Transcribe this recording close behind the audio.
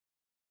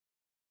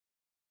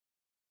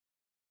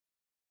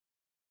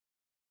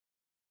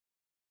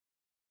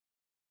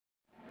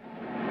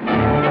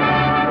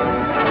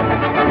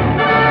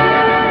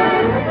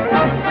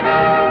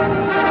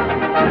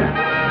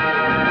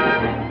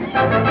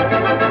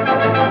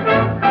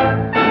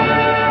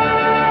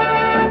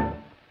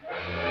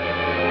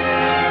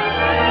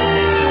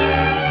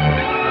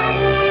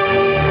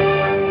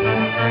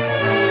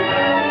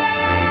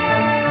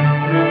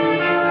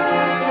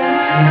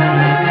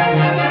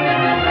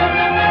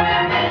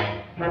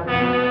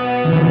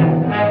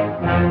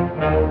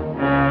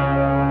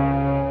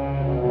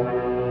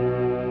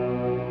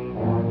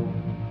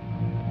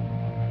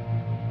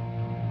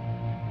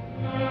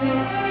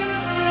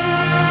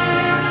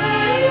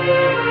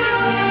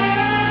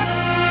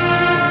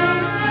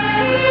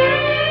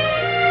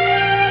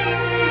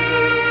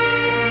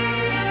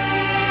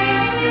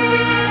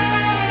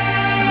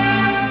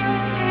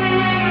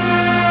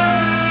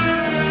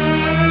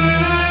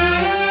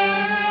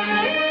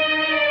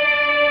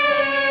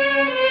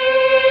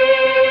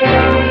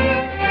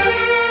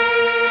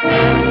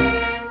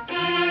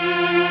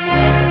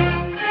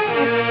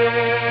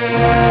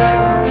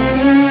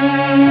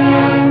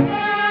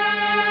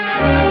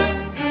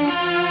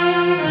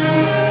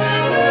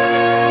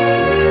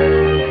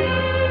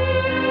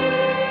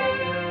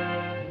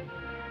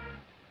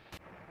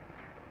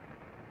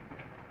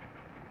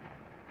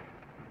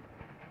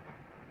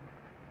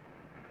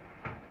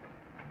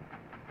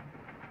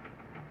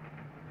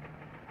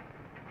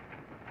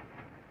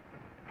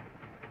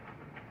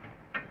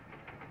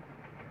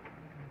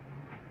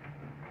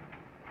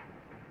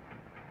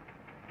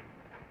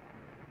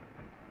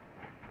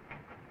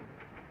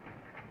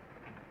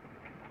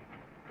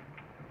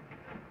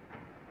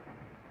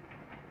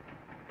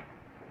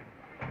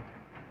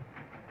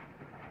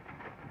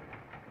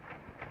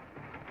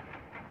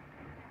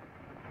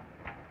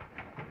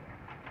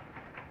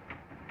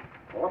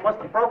Well, it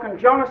must have broken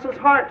Jonas's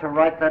heart to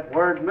write that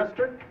word,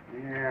 mister.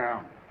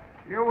 Yeah.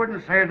 You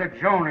wouldn't say that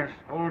Jonas,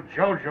 old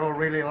Jojo,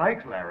 really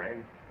likes Larry.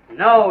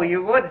 No,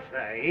 you would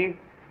say.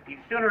 He'd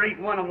sooner eat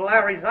one of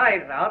Larry's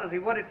eyes out as he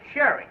would its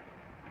sherry.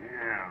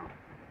 Yeah.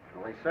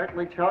 Well, he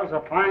certainly chose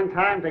a fine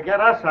time to get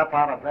us up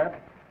out of bed.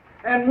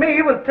 And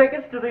me with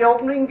tickets to the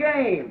opening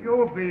game.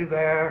 You'll be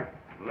there.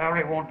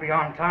 Larry won't be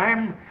on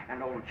time,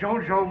 and old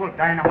Jojo will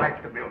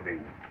dynamite the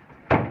building.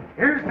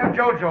 Here's the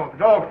Jojo, the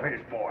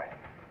dog-faced boy.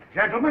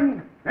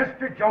 Gentlemen,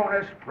 Mr.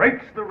 Jonas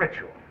breaks the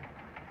ritual.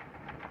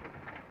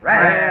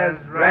 Raz,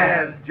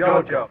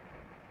 Jojo.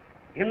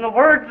 In the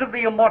words of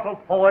the immortal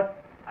poet,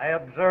 I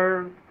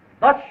observe,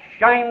 thus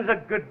shines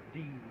a good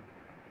deed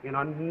in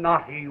a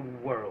naughty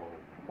world.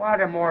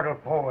 What immortal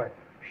poet?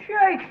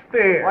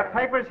 Shakespeare. What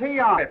paper's he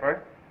on?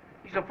 Paper.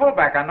 He's a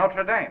fullback on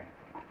Notre Dame.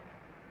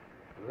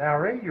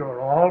 Larry, you're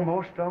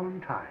almost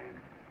on time.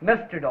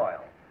 Mr.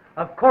 Doyle,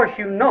 of course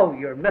you know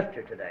you're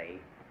Mr. today.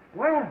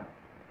 Well,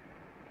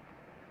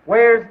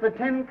 where's the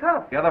tin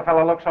cup? The other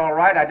fellow looks all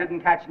right. I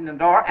didn't catch him in the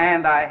door,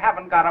 and I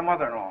haven't got a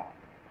mother-in-law.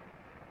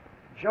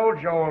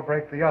 Jojo will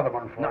break the other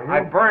one for No, you.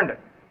 I burned it.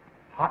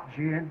 Hot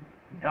gin?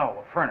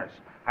 No, a furnace.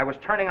 I was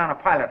turning on a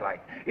pilot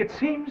light. It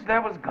seems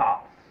there was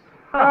gas.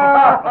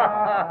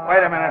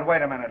 Wait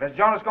a minute. Is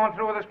Jonas going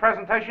through with his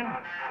presentation?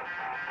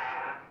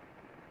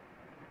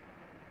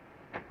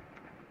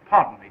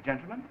 Pardon me,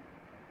 gentlemen.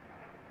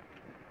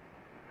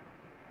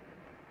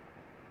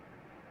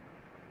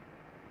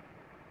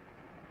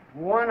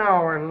 One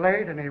hour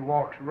late, and he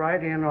walks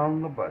right in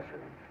on the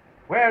buzzer.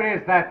 Where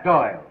is that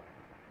Doyle?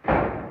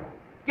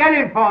 Get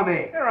him for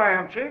me. Here I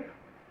am, Chief.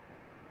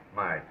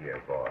 My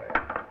dear boy,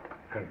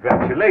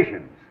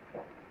 congratulations.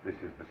 This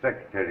is the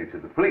secretary to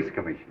the police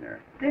commissioner.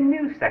 The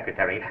new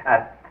secretary.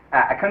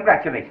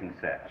 Congratulations,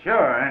 sir.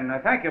 Sure,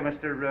 and thank you,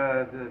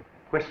 Mr.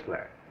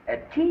 Whistler.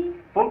 T.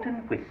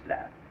 Fulton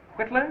Whistler.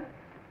 Whitler.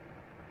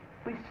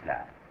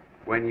 Whistler.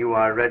 When you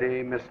are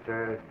ready,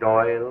 Mr.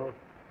 Doyle.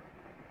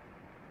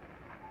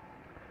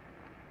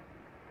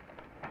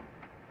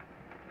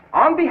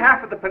 On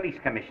behalf of the police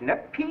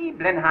commissioner, P.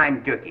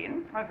 Blenheim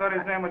Durkin. I thought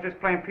his name was just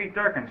plain Pete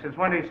Durkin. Since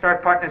when did he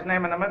start putting his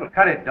name in the middle?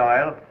 Cut it,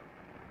 Doyle.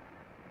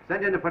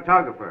 Send in a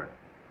photographer.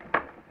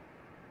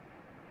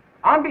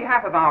 On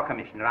behalf of our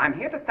commissioner, I'm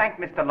here to thank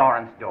Mr.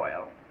 Lawrence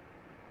Doyle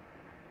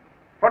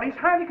for his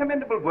highly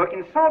commendable work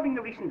in solving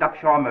the recent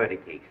Upshaw murder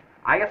case.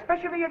 I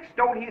especially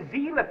extol his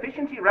zeal,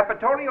 efficiency,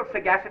 repertorial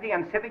sagacity,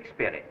 and civic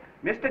spirit.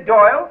 Mr.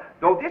 Doyle,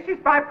 though this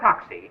is by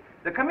proxy,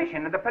 the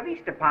commission and the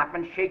police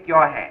department shake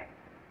your hand.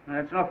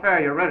 It's no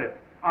fair. You read it.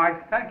 I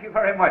thank you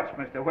very much,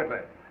 Mr.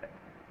 Whitler.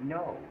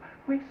 No,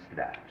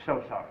 Whistler.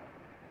 So sorry.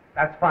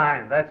 That's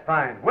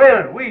fine.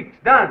 Will, Weeks,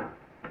 done.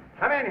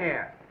 Come in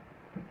here.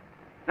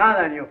 Now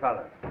then, you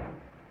fellas.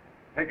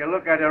 Take a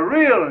look at a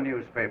real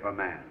newspaper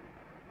man.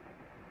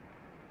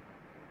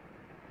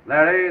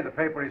 Larry, the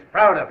paper is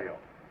proud of you.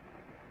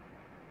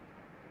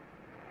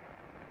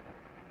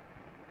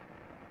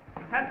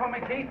 Hand for me,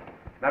 Chief.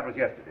 That was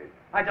yesterday.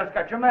 I just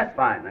got your message.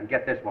 Fine, then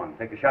get this one.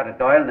 Take a shot at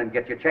Doyle and then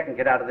get your check and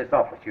get out of this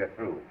office. You're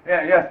through.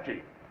 Yes,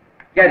 Chief.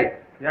 Get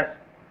it. Yes.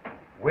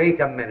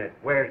 Wait a minute.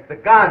 Where's the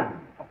gun?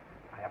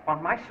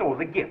 Upon my soul,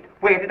 the gift.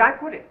 Where did I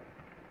put it?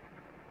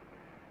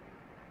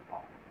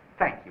 Oh,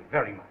 thank you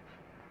very much.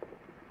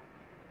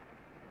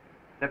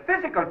 The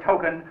physical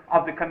token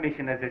of the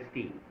commissioner's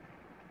esteem.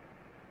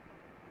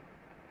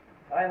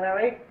 All right,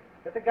 Larry.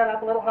 Get the gun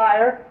up a little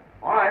higher.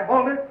 All right,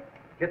 hold it.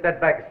 Get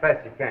that back as fast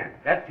as you can.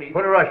 Yes, Chief.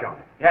 Put a rush on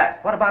it. Yes.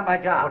 What about my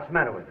job? What's the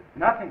matter with it?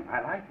 Nothing.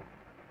 I like it.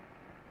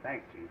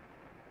 Thanks, Chief.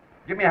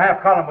 Give me a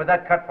half column with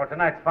that cut for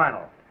tonight's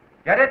final.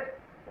 Get it?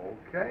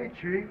 Okay,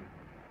 Chief.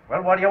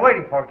 Well, what are you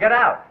waiting for? Get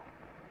out.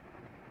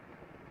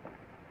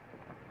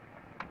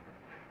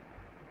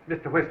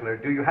 Mr. Whistler,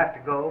 do you have to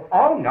go?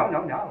 Oh, no.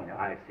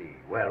 I see.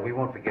 Well, we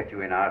won't forget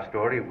you in our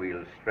story.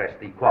 We'll stress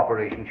the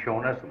cooperation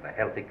shown us and the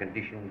healthy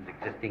conditions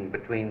existing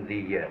between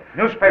the...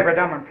 Newspaper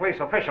dumb and police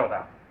official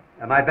dumb.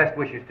 My best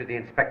wishes to the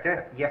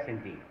inspector. Yes,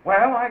 indeed.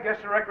 Well, I guess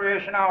the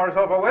recreation hour's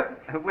over with.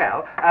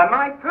 Well,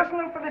 my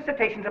personal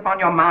felicitations upon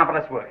your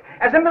marvelous work.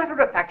 As a matter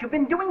of fact, you've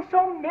been doing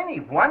so many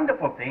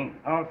wonderful things.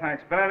 Oh,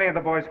 thanks. But any of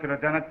the boys could have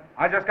done it.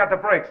 I just got the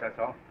breaks, that's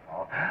all.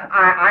 Oh,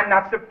 I'm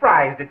not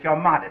surprised at your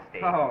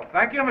modesty. Oh,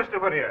 thank you,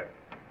 Mr. Whittier.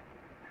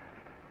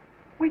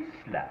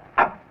 Whistler.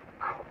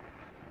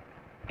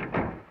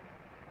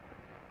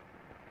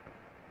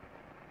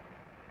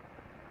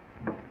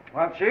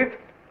 Well, Chief,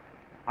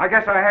 I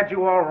guess I had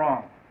you all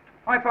wrong.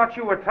 I thought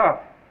you were tough.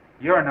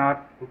 You're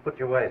not. Who put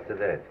your wise to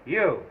that?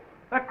 You.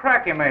 That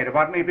crack you made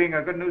about me being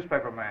a good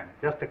newspaper man.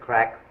 Just a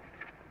crack.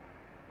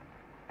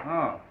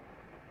 Oh.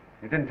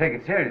 You didn't take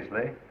it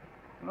seriously.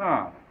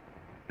 No,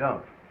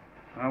 Don't.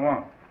 I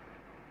won't.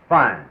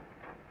 Fine.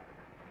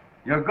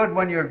 You're good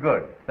when you're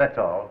good. That's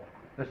all.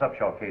 This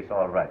Upshaw case,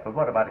 all right. But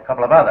what about a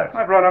couple of others?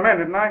 I brought him in,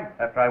 didn't I?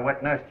 After I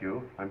wet-nursed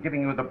you, I'm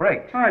giving you the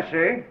breaks. I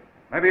see.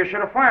 Maybe you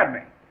should have fired me.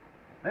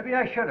 Maybe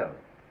I should have.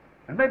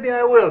 And maybe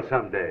I will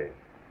someday.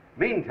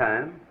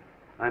 Meantime,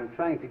 I'm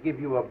trying to give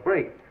you a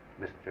break,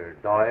 Mr.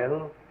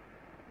 Doyle.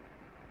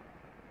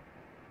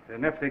 It's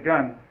a nifty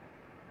gun.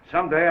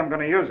 Someday I'm going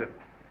to use it.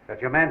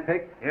 Got your man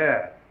picked?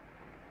 Yeah.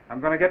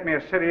 I'm going to get me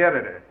a city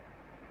editor.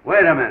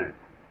 Wait a minute.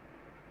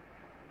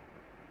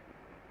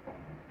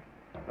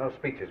 No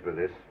speeches with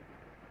this.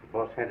 The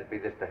boss handed me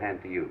this to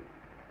hand to you.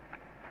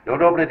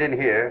 Don't open it in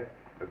here.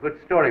 A good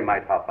story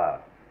might hop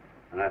out.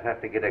 And I'd have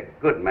to get a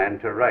good man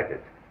to write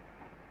it.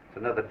 It's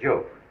another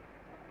joke.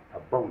 A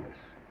bonus.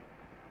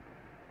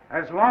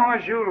 As long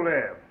as you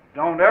live,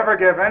 don't ever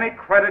give any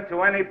credit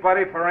to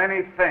anybody for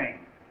anything.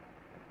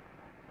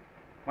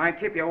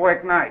 Might keep you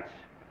awake nights.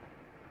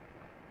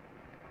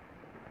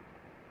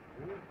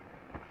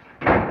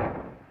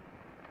 And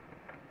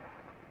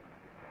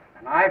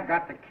I've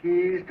got the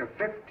keys to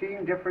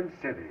 15 different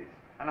cities.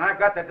 And I've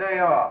got the day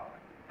off.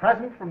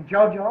 Present from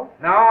JoJo?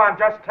 No, I'm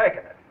just taking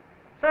it.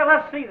 Say,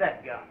 let's see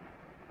that gun.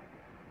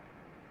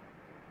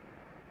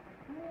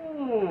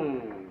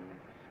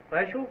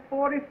 Special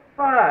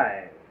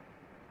 45.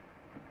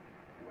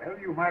 Well,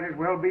 you might as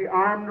well be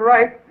armed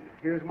right.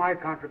 Here's my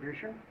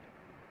contribution.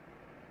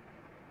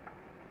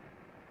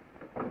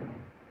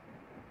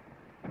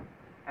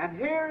 And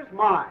here's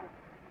mine.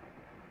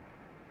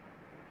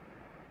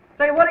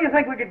 Say, what do you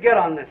think we could get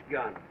on this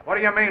gun? What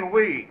do you mean,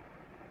 we?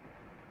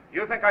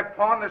 You think I'd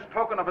pawn this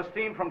token of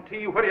esteem from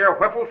T. Whittier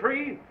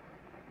Whiffletree?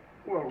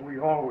 Well, we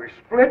always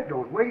split,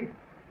 don't we?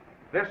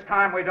 This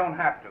time we don't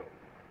have to.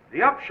 The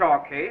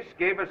Upshaw case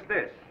gave us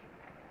this.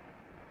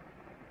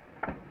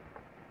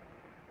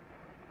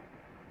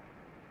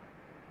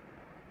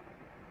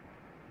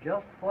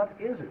 Just what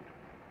is it?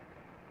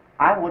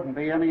 I wouldn't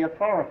be any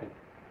authority.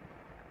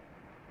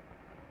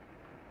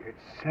 It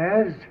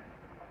says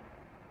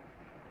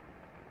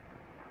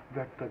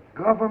that the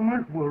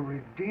government will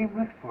redeem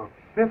it for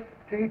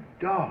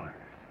 $50.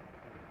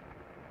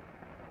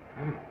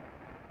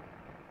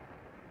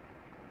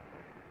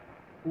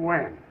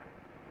 When?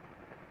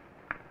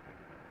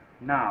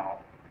 Now.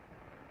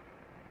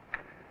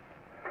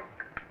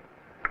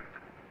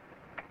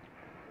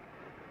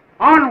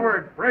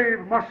 Onward, brave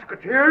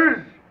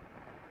musketeers!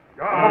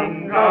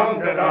 Dum dum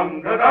da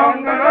dum da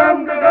dum da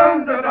dum da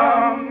dum da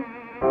dum.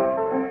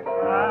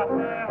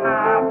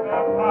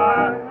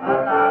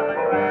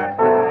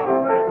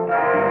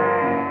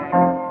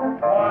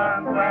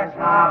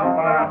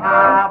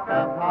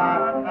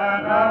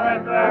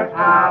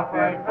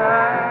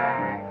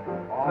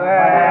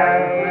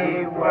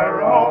 They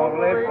were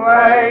only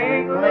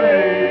playing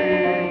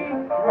league.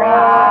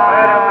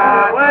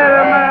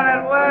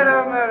 Wait a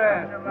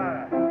minute.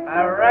 I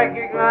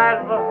recognize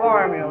the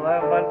formula,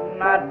 but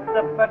not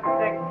the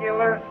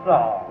particular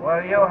song.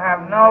 Well, you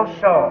have no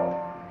soul.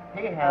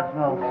 He has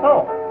no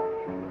soul.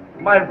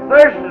 My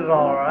thirst is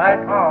all right.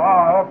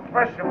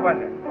 Press it with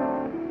it.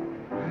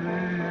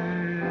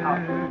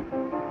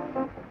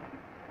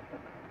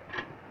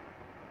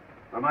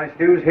 Are my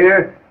stews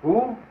here?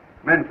 Who?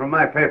 Men from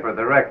my paper,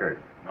 the Record.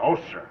 No,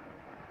 sir.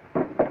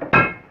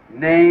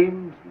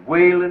 Names,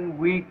 Whalen,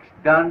 Weeks,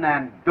 Dunn,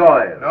 and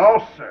Doyle.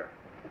 No, sir.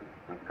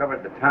 I've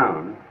covered the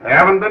town. They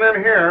haven't been in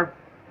here.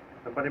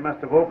 Somebody must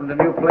have opened a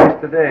new place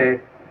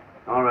today.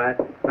 All right,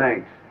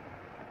 thanks.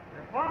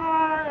 If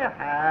I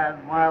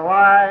had my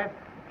wife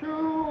to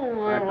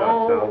I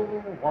thought so.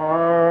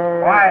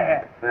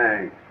 Quiet.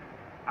 Thanks.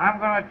 I'm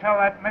going to tell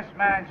that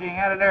mismanaging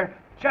editor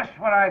just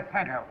what I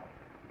think of him.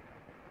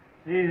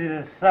 It's easy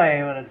to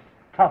say, but it's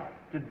tough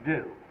to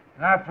do.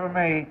 Not for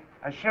me.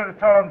 I should have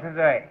told him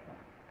today.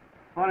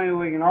 Funny,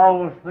 we can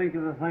always think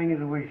of the things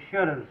that we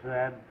should have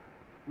said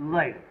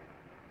later.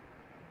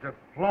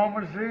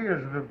 Diplomacy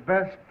is the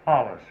best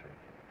policy.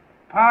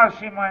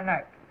 Policy my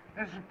neck.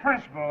 This is the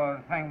principle of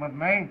the thing with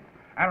me.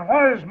 And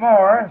what is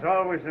more... It's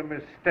always a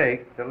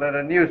mistake to let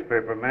a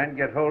newspaper man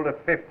get hold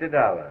of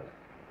 $50.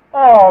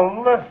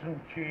 Oh, listen,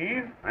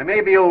 Chief. I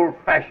may be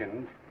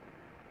old-fashioned,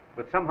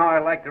 but somehow I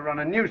like to run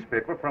a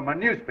newspaper from a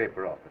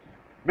newspaper office.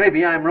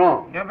 Maybe I'm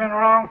wrong. You've been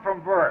wrong from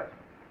birth.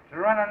 To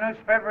run a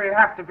newspaper, you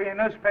have to be a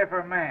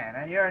newspaper man,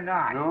 and you're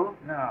not. No?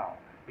 No.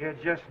 You're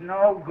just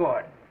no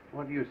good.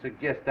 What do you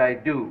suggest I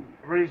do?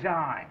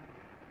 Resign.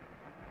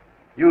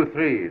 You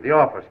three, the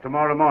office,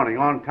 tomorrow morning,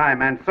 on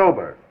time and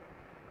sober.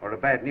 Or a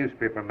bad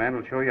newspaper man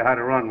will show you how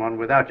to run one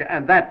without you,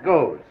 and that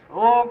goes.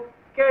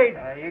 Okay.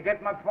 You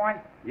get my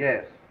point?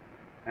 Yes,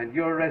 and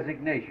your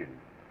resignation.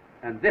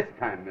 And this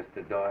time,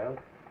 Mr. Doyle,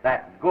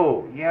 that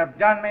goes. You've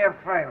done me a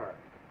favor.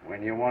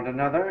 When you want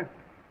another,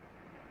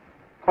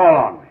 call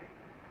on me.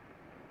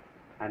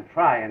 And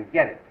try and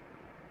get it.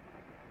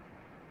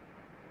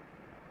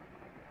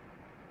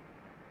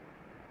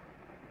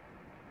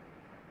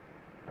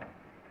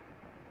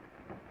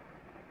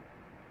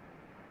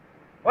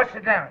 What's the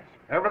damage?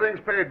 Everything's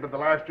paid with the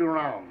last 2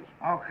 rounds.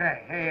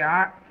 Okay, here you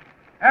are.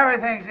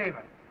 Everything's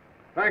even.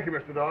 Thank you,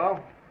 Mr. Doyle.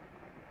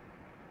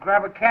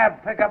 Grab a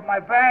cab, pick up my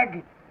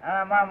bag, and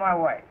I'm on my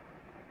way.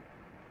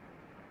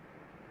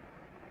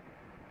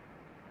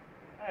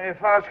 Hey, you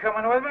fellas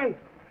coming with me?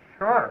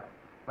 Sure.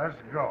 Let's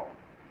go.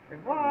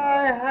 If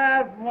I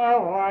had my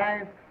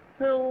wife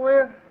to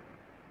live.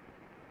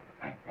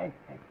 Hey,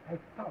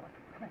 fella.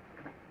 Come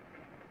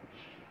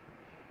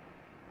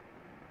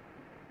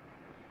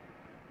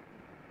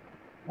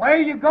Where are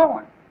you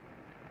going?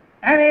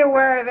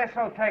 Anywhere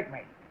this'll take me.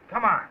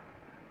 Come on.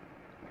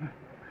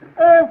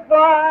 If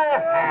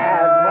I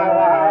had the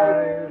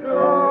right to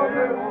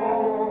live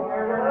over,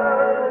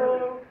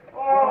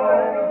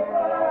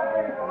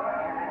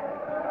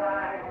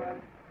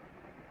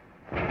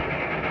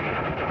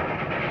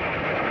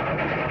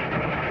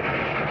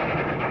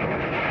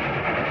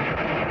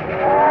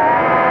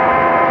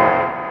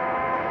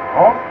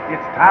 Boss,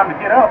 it's time to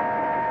get up.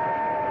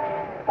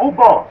 Oh,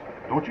 boss,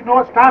 don't you know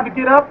it's time to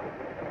get up?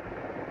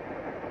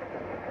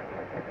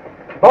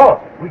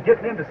 Boss, we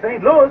getting into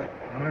St. Louis.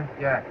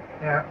 Yeah,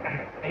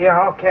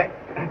 okay.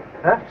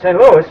 Huh? St.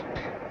 Louis?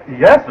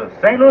 Yes, sir.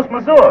 St. Louis,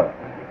 Missouri.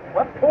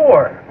 What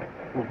for?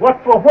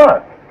 What for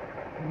what?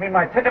 You mean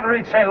my ticket to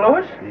reach St.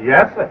 Louis?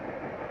 Yes, sir.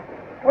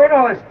 Where'd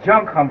all this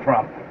junk come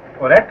from?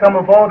 Well, that come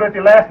aboard with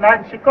you last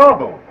night in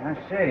Chicago. I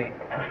see.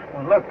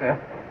 Well, look,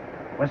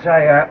 was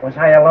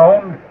I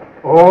alone?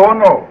 Oh,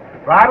 no.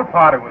 Bridal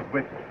party was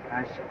with you.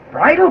 I said,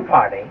 bridal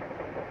party?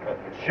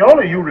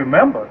 Surely you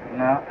remember.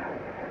 No,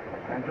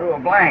 I drew a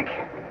blank.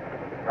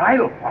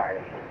 Bridal party?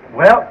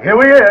 Well, here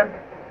we is.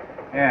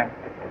 Yeah,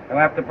 you'll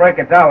have to break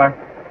 $1.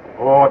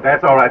 Oh,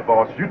 that's all right,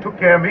 boss. You took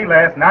care of me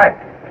last night.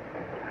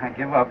 I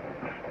give up.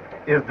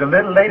 Is the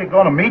little lady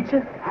going to meet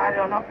you? I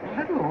don't know.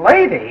 Little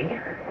lady?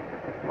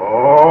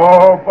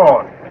 Oh,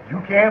 boss, you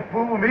can't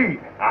fool me.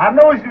 I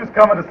know you was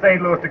coming to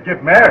St. Louis to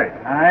get married.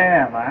 I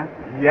am, huh?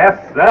 Yes,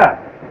 sir.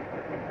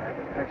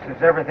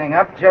 Fixes everything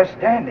up just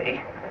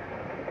dandy.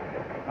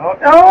 Oh,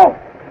 no!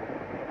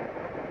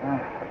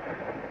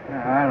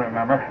 Yeah, I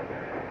remember.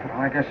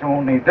 Well, I guess I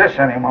won't need this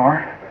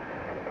anymore.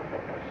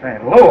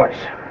 St. Louis.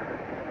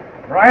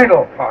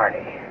 Bridal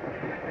party.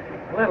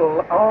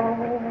 Little,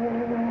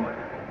 oh...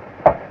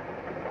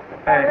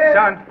 Hey,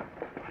 son.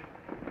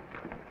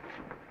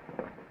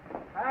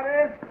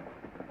 Patty?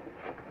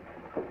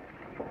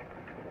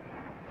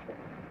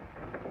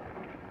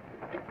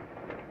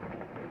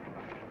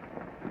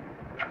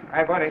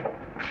 Hi, buddy.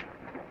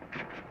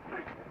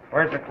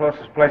 Where's the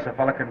closest place a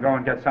fella can go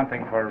and get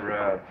something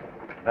for,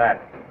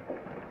 that?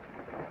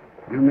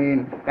 You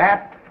mean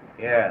that?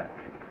 Yeah,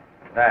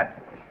 that.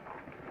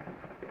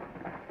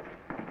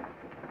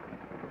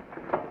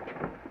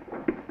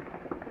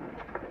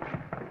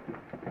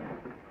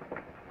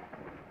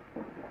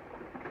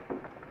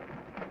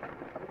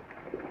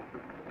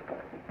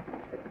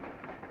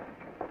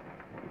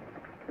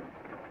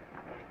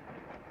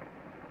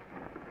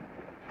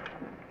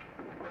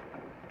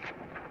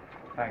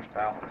 Thanks,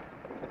 pal.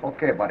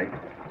 Okay, buddy.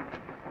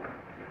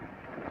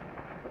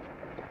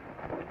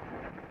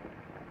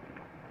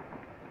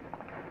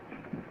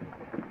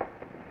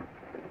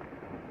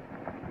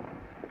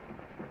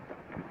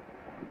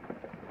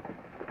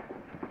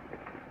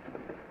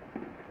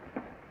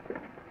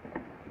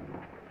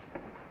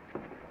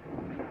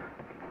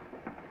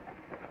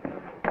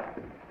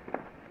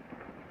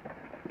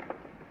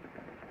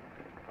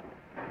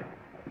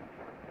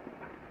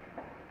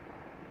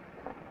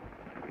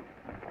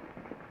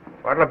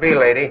 What'll it be,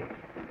 lady?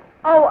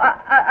 Oh,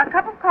 a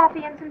cup of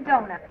coffee and some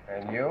donuts.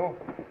 And you?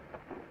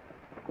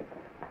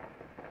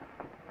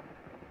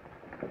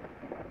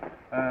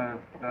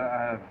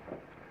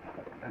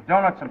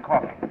 Donuts and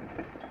coffee.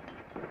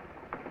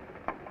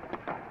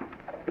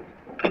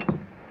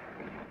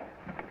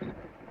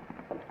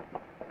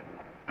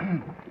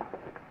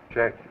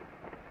 Check.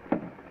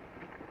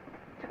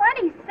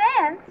 20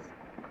 cents?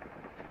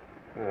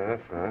 Yeah,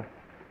 that's right.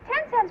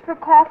 10 cents for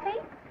coffee?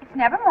 It's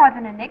never more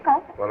than a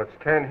nickel. Well, it's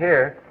 10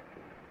 here.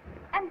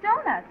 And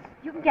donuts.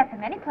 You can get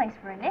them any place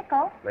for a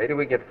nickel. Lady,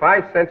 we get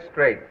 5 cents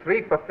straight.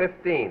 3 for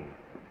 15.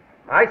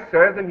 I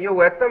serve them, you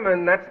wet them,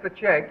 and that's the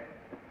check.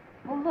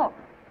 Well, look.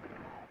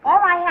 All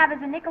I have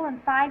is a nickel and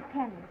 5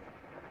 pennies.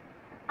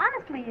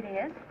 Honestly, it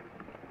is.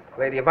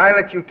 Lady, if I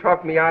let you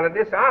talk me out of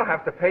this, I'll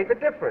have to pay the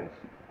difference.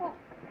 Well,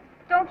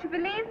 don't you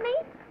believe me?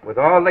 With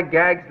all the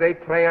gags they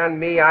play on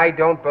me, I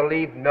don't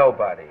believe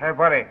nobody. Hey,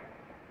 buddy.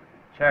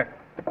 Check.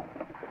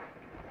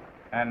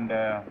 And,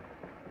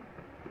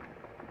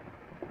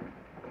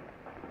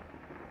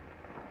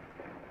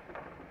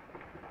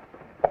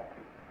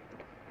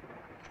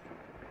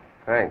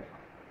 Thanks.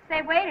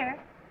 Say, waiter,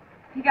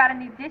 you got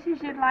any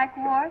dishes you'd like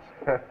washed?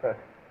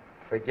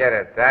 Forget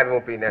it. That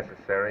won't be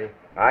necessary.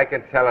 I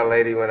can tell a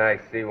lady when I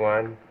see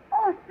one.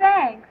 Oh,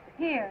 thanks.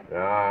 Here.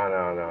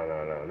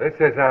 No. This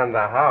is on the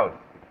house.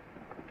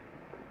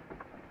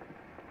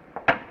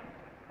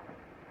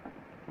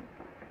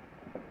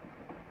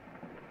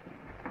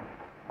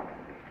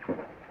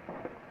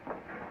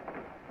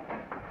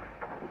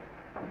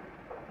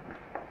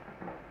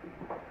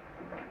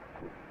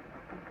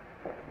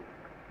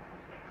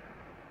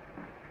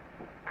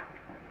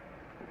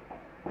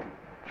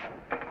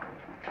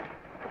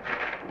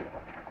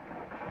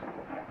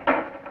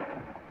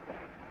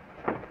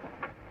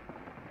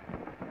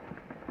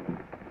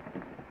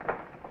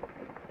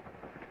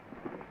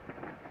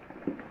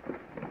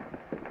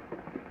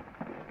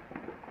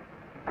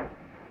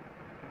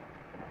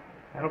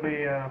 That'll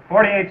be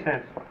 48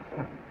 cents.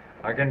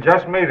 I can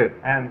just meet it.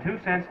 And 2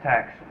 cents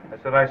tax.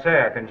 That's what I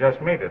say. I can just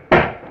meet it.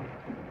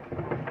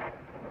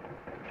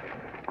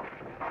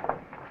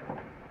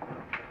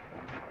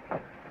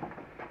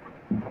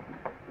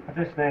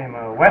 What's this name,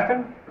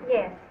 Weston?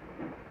 Yes.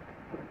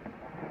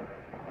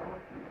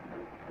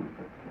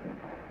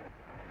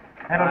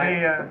 That'll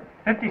be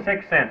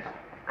 56 cents.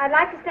 I'd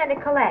like to send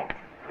a collect.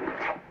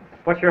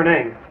 What's your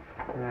name?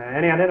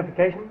 Any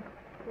identification?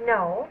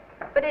 No,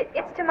 but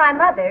it's to my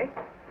mother.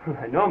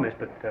 I know, miss,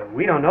 but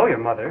we don't know your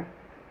mother,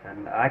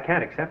 and I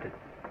can't accept it.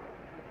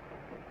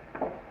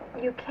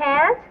 You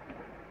can't?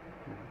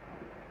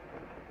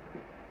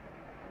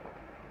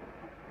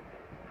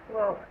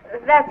 Well,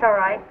 that's all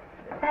right.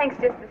 Thanks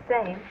just the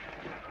same.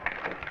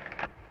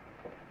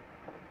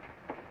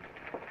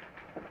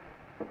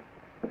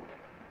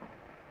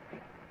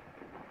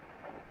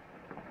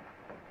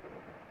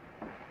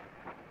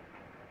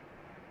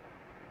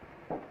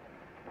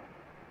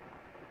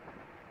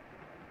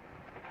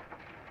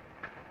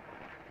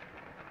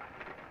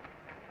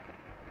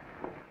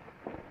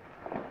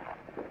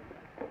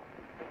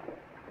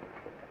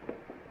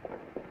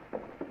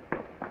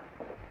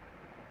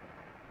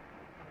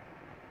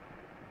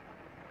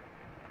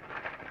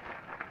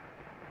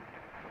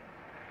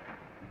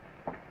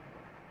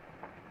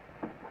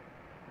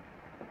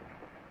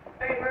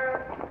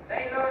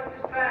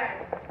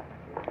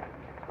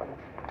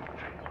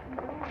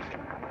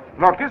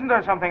 Look, isn't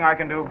there something I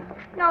can do?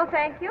 No,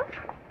 thank you.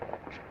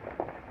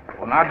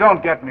 Well, now,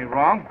 don't get me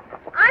wrong.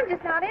 I'm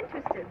just not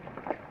interested.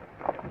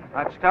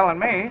 That's telling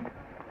me.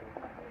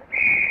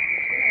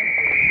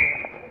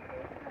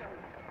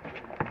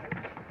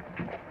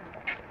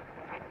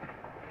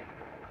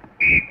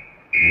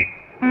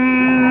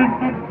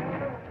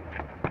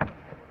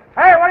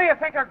 Hey, where do you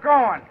think you're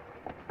going?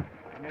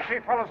 When you see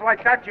fellows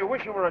like that, you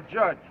wish you were a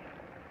judge.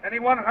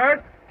 Anyone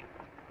hurt?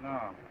 No.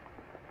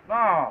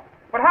 No.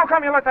 But how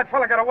come you let that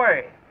fella get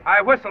away?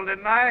 I whistled,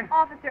 didn't I?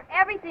 Officer,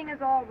 everything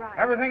is all right.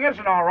 Everything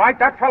isn't all right.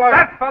 That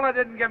fella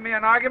didn't give me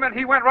an argument.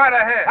 He went right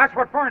ahead. That's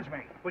what burns me.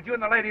 Would you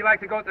and the lady like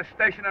to go to the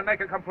station and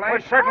make a complaint?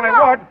 We certainly Oh,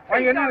 no. would.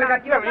 Well, you Please nearly don't got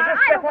argue killed. You about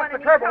just it. I step don't off the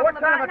want curb. any What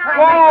trouble kind of a about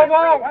time? it.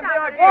 Whoa, Please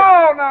stop it.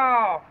 whoa,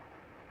 now.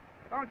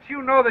 Don't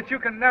you know that you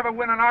can never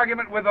win an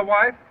argument with the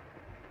wife?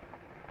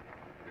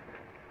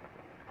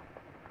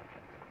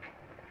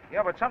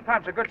 Yeah, but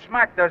sometimes a good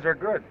smack does her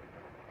good.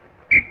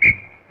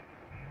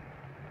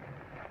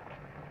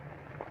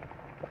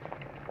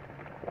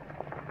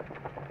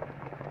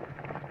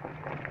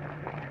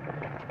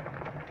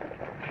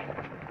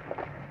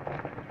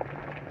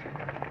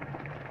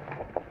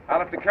 I'll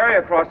have to carry you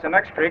across the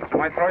next street. You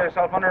might throw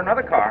yourself under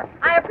another car.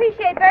 I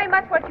appreciate very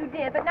much what you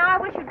did, but now I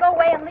wish you'd go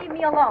away and leave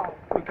me alone.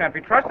 You can't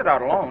be trusted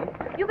out alone.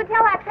 You can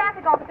tell that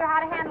traffic officer how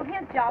to handle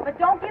his job, but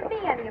don't give me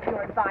any of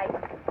your advice.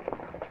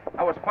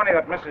 That was funny,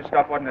 that Mrs.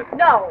 stuff, wasn't it?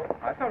 No.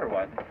 I thought it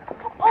was.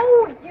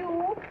 Oh,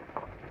 you.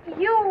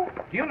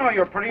 You know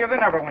you're prettier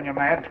than ever when you're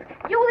mad.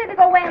 You'll either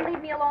go away and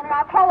leave me alone, or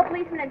I'll call a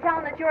policeman and tell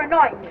him that you're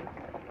annoying me.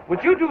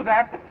 Would you do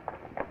that?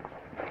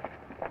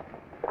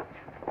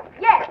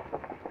 Yes.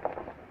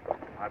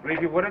 I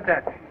believe you would at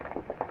that.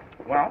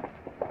 Well,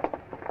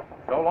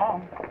 so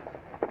long.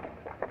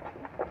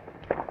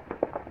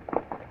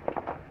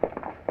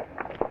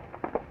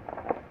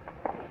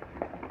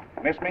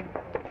 Miss me?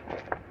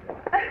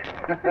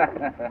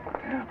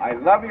 I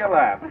love your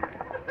laugh.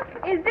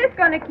 Is this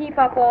going to keep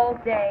up all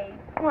day?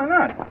 Why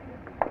not?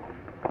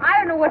 I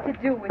don't know what to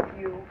do with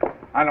you.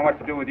 I know what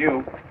to do with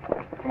you.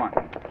 Come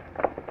on.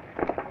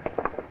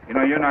 You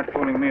know, you're not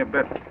fooling me a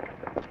bit.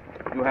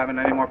 You haven't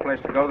any more place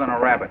to go than a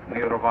rabbit.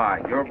 Neither have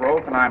I. You're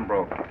broke and I'm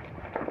broke.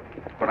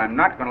 But I'm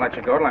not going to let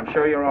you go till I'm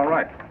sure you're all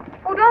right.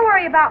 Oh, don't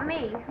worry about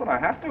me. Well, I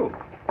have to.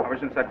 Ever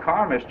since that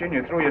car missed you and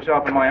you threw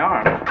yourself in my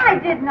arms. I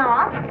did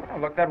not.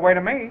 Well, looked that way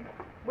to me.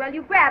 Well,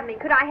 you grabbed me.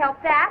 Could I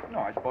help that? No,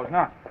 I suppose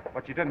not.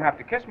 But you didn't have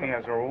to kiss me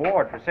as a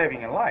reward for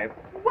saving your life.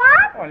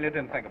 What? Well, you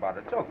didn't think about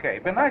it. It's okay.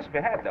 It'd be nice if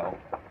you had, though.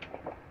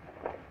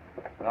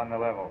 But on the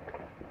level,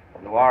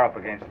 you are up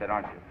against it,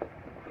 aren't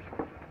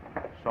you?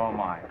 So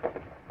am I.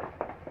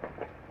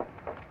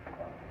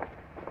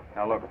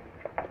 Now, look.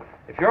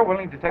 If you're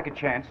willing to take a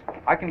chance,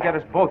 I can get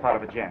us both out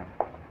of a jam.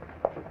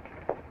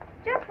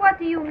 Just what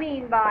do you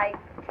mean by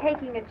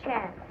taking a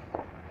chance?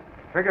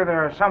 Figure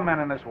there are some men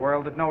in this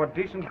world that know a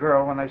decent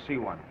girl when they see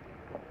one.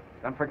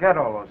 Then forget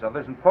all those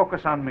others and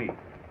focus on me.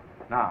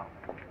 Now,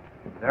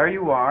 there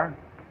you are,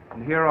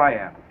 and here I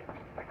am.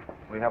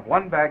 We have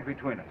one bag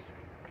between us.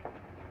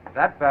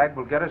 That bag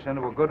will get us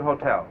into a good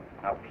hotel.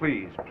 Now,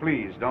 please,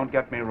 please, don't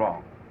get me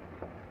wrong.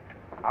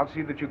 I'll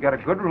see that you get a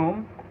good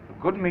room,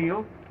 a good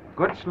meal,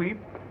 good sleep,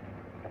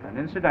 and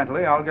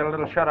incidentally, I'll get a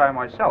little shut-eye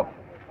myself,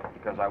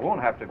 because I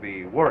won't have to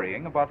be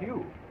worrying about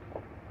you.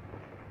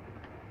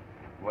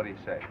 What do you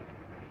say?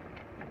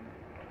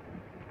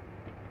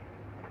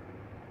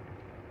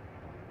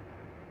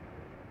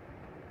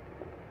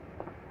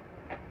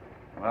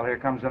 Well, here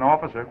comes an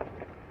officer.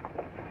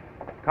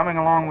 Coming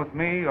along with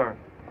me, or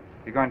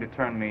you're going to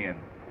turn me in?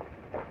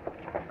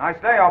 Nice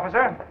day,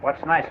 officer.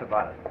 What's nice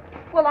about it?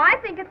 Well, I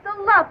think it's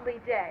a lovely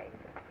day.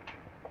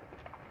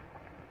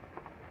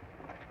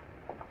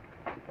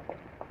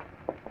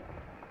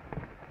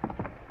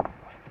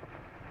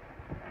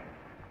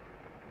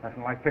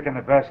 Nothing like picking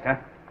the best, huh?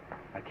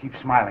 Now keep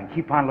smiling.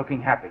 Keep on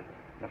looking happy.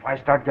 If I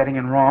start getting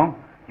in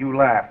wrong, you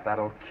laugh.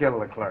 That'll kill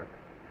the clerk.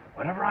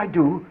 Whatever I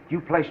do,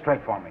 you play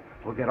straight for me.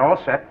 We'll get all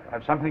set,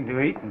 have something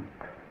to eat, and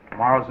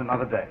tomorrow's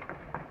another day.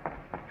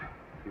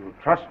 You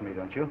trust me,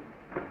 don't you?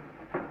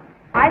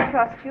 I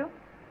trust you.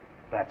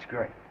 That's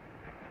great.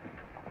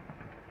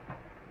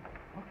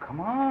 Oh, come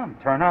on.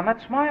 Turn on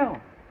that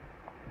smile.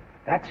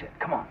 That's it.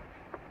 Come on.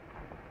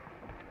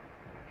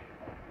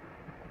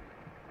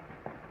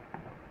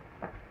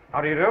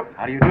 How do you do?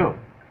 How do you do?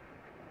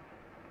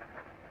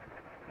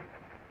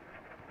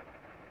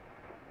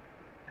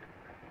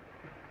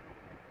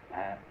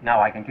 Now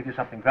I can give you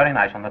something very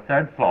nice on the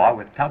 3rd floor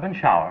with tub and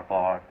shower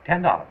for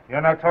 $10. You're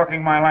not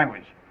talking my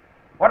language.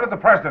 What did the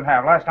president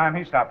have last time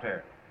he stopped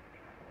here?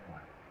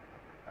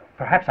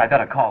 Perhaps I'd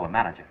better call the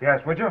manager.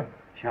 Yes, would you?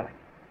 Surely.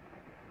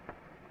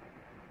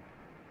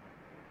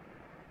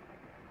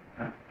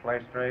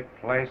 Play straight,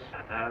 place.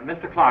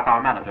 Mr. Clark,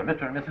 our manager,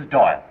 Mr. and Mrs.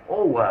 Doyle.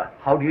 Oh,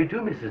 how do you do,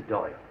 Mrs.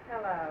 Doyle?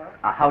 Hello.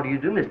 How do you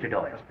do, Mr.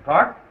 Doyle?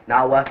 Clark?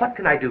 Now, what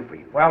can I do for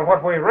you? Well,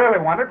 what we really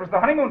wanted was the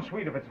honeymoon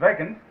suite if it's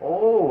vacant.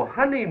 Oh,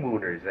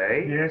 honeymooners,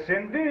 eh? Yes,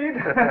 indeed.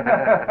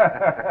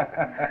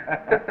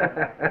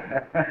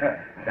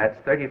 That's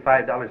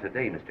 $35 a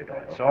day, Mr.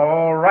 Doyle. It's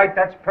all right.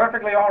 That's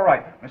perfectly all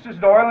right.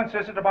 Mrs. Doyle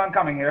insisted upon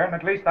coming here, and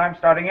at least I'm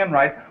starting in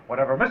right.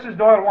 Whatever Mrs.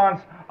 Doyle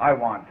wants, I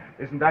want.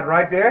 Isn't that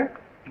right, dear?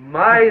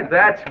 My,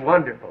 that's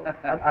wonderful.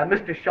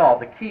 Mr. Shaw,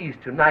 the keys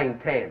to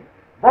 910.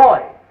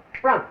 Boy,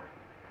 front.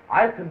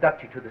 I'll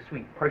conduct you to the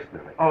suite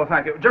personally. Oh,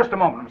 thank you. Just a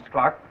moment, Mr.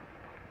 Clark.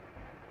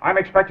 I'm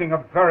expecting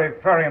a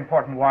very, very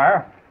important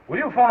wire. Will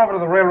you phone over to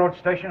the railroad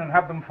station and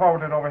have them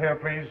forwarded over here,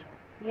 please?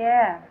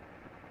 Yeah,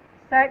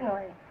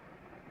 certainly.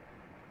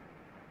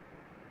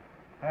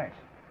 Thanks.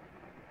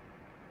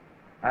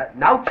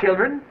 Now,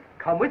 children,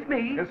 come with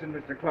me. Listen,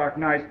 Mr. Clark,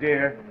 nice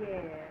dear.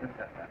 Yes.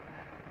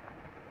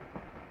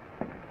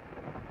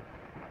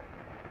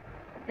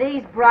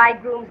 These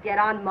bridegrooms get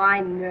on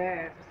my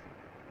nerves.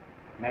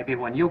 Maybe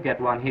when you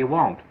get one, he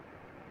won't.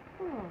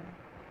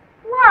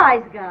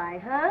 Wise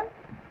guy, huh?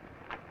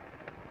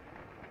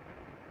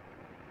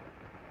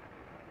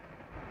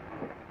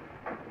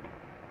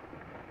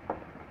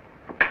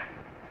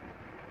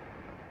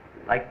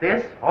 Like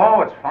this?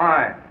 Oh, it's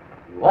fine.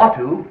 You ought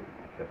to.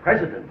 The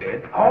president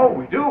did. Oh,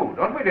 we do,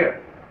 don't we,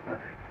 dear?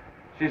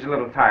 She's a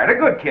little tired. A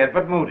good kid,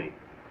 but moody.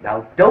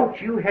 Now, don't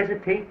you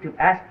hesitate to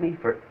ask me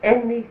for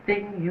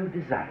anything you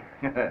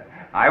desire.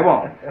 I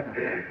won't.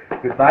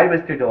 Goodbye,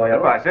 Mr. Doyle.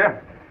 Goodbye,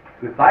 sir.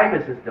 Goodbye,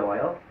 Mrs.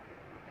 Doyle.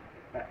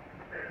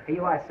 Here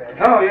you are, sir.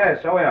 Oh, yes,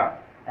 so we are.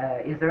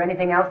 Is there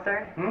anything else,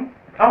 sir?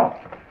 Oh,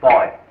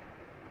 boy.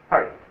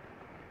 Hurry.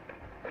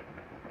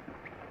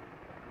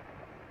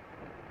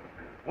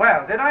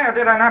 Well, did I or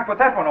did I not put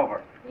that one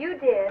over? You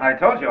did. I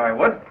told you I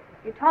would.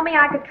 You told me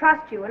I could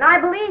trust you, and I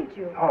believed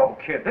you. Oh,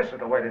 kid, this is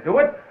the way to do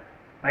it.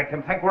 Make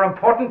them think we're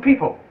important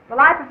people. Well,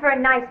 I prefer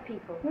nice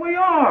people. We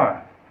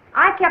are.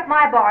 I kept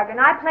my bargain.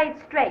 I played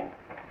straight.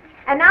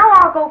 And now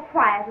I'll go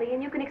quietly,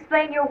 and you can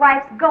explain your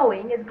wife's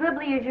going as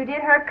glibly as you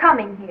did her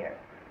coming here.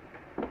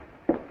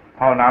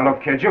 Oh, now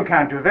look, kid, you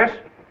can't do this.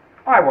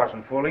 I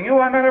wasn't fooling you.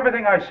 I meant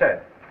everything I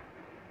said.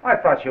 I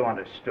thought you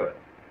understood.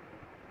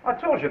 I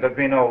told you there'd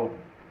be no...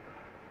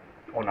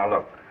 Oh, now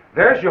look.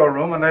 There's your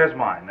room and there's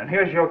mine, and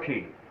here's your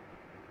key.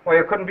 Well,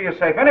 you couldn't be as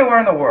safe anywhere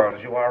in the world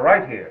as you are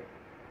right here.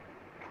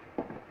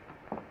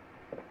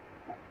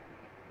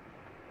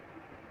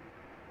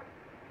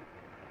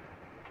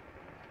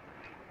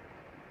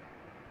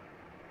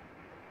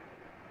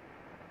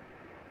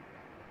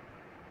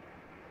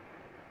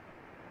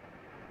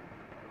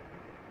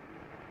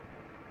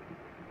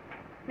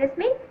 Miss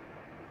me?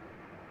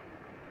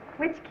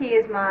 Which key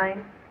is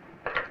mine?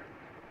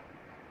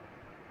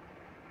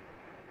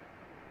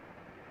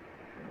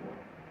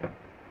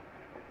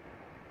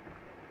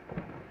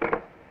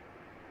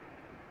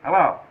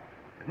 Hello.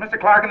 Is Mr.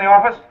 Clark in the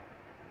office?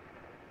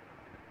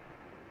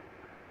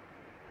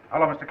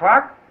 Hello, Mr.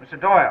 Clark? Mr.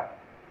 Doyle.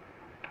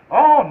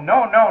 Oh,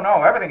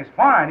 no. Everything is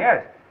fine,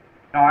 yes.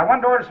 No, I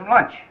wanted to order some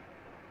lunch.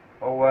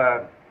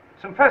 Oh,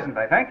 some pheasant,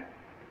 I think.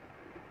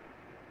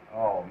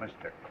 Oh,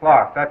 Mr.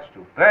 Clark, that's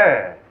too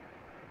bad.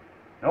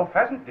 No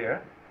pheasant,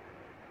 dear.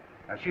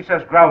 She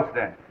says grouse,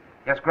 then.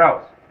 Yes,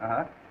 grouse.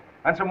 Uh-huh.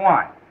 And some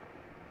wine.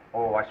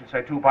 Oh, I should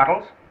say 2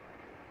 bottles.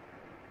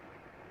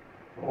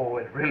 Oh,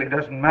 it really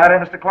doesn't matter,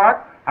 Mr.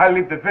 Clark. I'll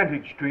leave the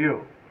vintage to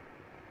you.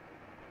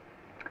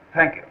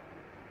 Thank you.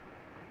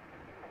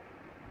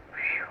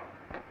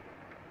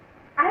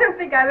 I don't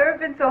think I've ever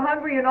been so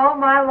hungry in all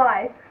my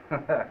life.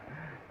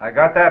 I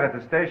got that at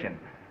the station.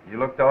 You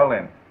looked all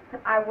in.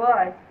 I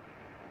was.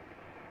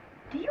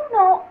 Do you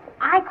know,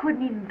 I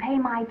couldn't even pay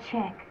my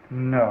check.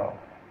 No.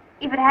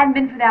 If it hadn't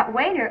been for that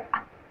waiter,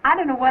 I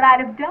don't know what I'd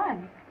have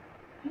done.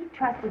 He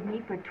trusted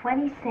me for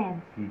 20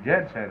 cents. He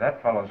did say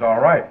that fellow's all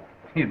right.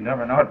 You'd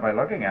never know it by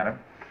looking at him.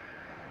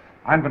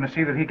 I'm going to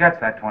see that he gets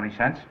that 20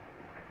 cents.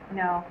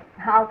 No,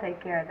 I'll take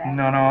care of that.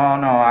 No,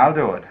 I'll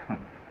do it.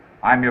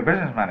 I'm your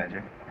business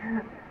manager.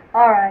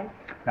 All right.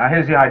 Now,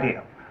 here's the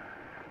idea.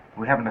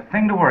 We haven't a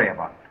thing to worry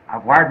about.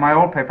 I've wired my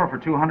old paper for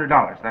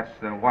 $200. That's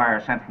the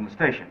wire sent from the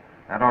station.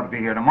 That ought to be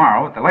here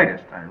tomorrow at the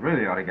latest. I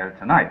really ought to get it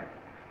tonight.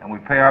 Then we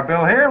pay our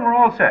bill here and we're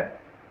all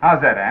set.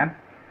 How's that, Ann?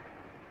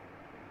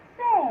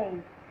 Say,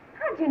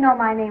 how'd you know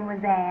my name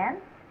was Ann?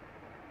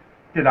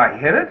 Did I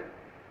hit it?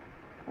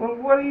 Well,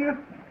 what do you...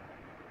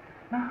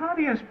 Now, how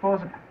do you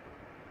suppose...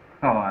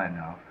 Oh, I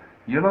know.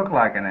 You look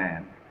like an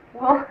Ann.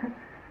 Well,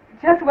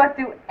 just what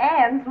do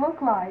Anns look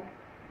like?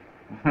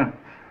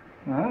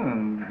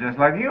 Well, just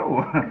like you.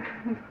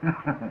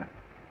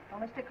 Oh,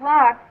 Mr.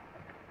 Clark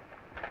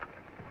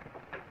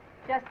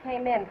just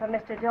came in from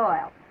Mr.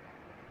 Doyle.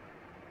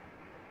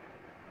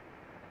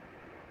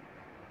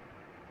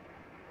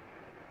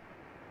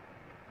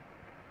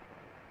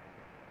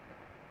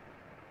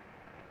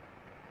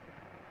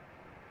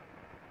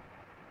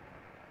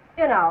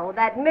 You know,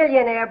 that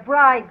millionaire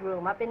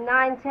bridegroom up in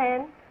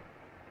 910.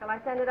 Shall I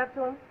send it up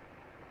to him?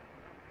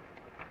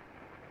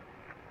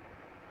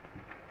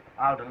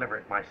 I'll deliver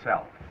it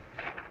myself.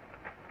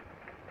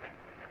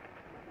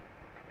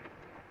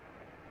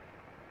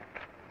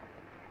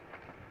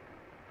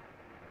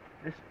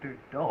 Mr.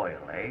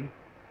 Doyle, eh?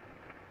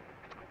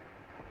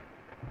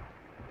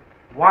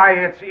 Why,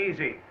 it's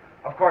easy.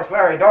 Of course,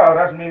 Larry Doyle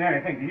doesn't mean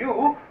anything to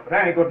you, but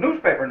any good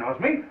newspaper knows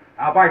me.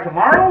 Now, by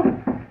tomorrow...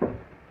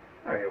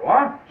 There you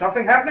are.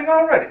 Something happening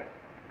already.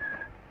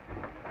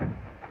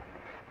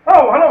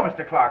 Oh, hello,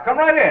 Mr. Clark. Come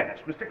right in.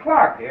 It's Mr.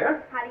 Clark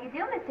here. How do you do,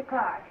 Mr.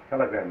 Clark?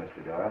 Telegram,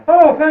 Mr. Doyle.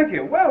 Oh, thank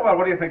you. Well,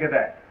 what do you think of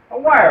that? A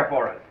wire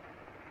for us.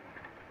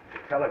 The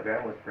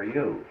telegram was for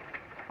you.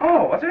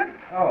 Oh, was it?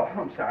 Oh,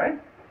 I'm sorry.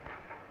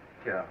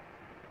 Yeah.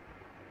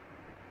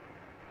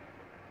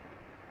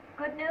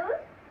 Good news?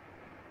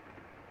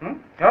 Hmm?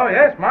 Oh,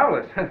 yes,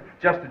 marvelous.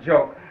 Just a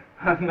joke.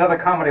 Another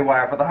comedy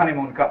wire for the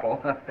honeymoon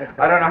couple.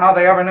 I don't know how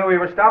they ever knew we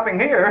were stopping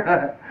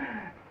here.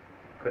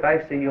 Could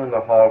I see you in the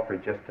hall for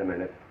just a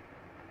minute?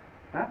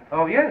 Huh?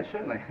 Oh, yes,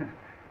 certainly.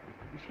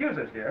 Excuse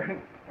us, dear.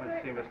 I want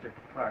to see Mr.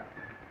 Clark.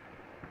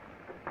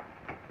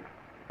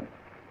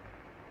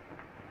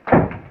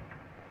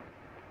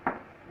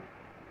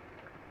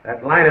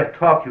 That line of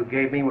talk you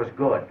gave me was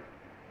good.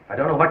 I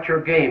don't know what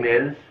your game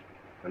is,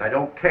 and I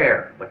don't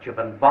care, but you've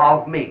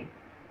involved me.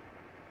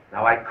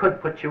 Now, I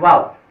could put you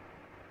out,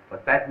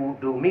 but that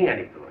won't do me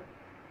any good.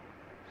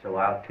 So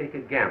I'll take a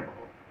gamble.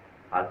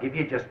 I'll give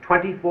you just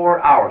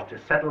 24 hours to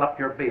settle up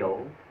your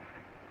bill,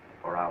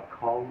 or I'll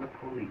call the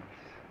police.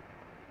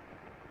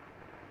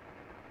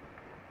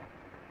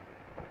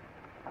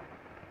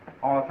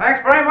 Oh,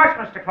 thanks very much,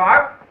 Mr.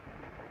 Clark.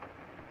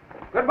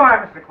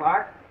 Goodbye, Mr.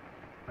 Clark.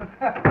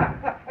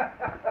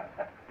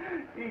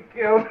 He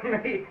killed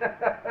me.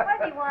 What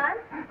did he want?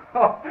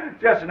 Oh,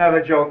 just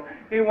another joke.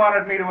 He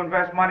wanted me to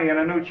invest money in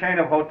a new chain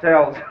of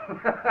hotels.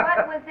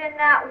 What was in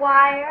that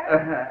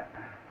wire?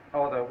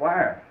 Oh, the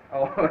wire.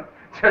 Oh,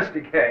 just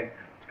a gag.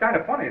 It's kind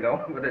of funny,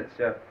 though, but it's,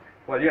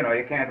 well, you know,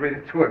 you can't read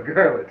it to a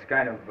girl. It's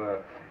kind of,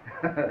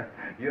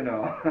 you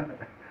know.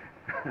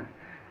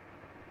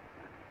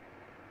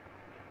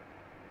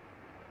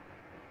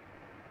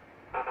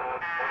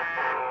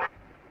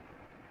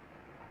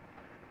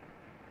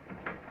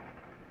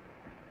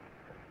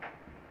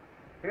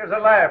 Here's a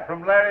laugh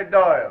from Larry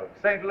Doyle,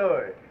 St.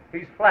 Louis.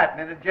 He's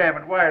flattening a jam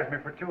and wires me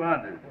for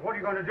 200. What are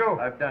you going to do?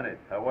 I've done it.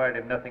 I wired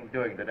him nothing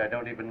doing that I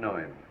don't even know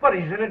him. But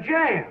he's in a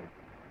jam.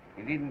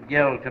 He needn't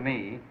yell to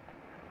me.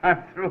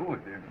 I'm through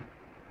with him.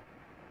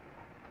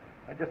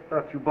 I just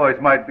thought you boys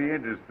might be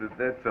interested,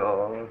 that's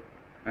all.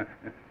 The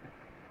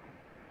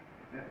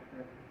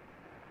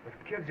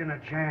kid's in a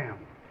jam.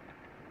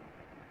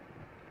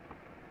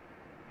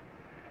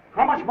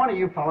 How much money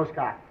you fellows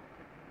got?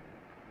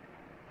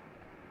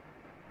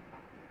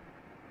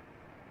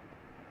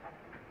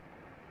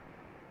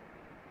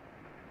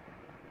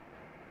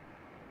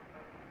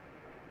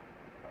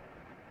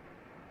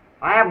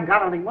 I haven't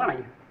got any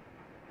money,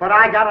 but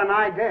I got an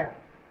idea.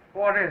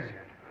 What is it?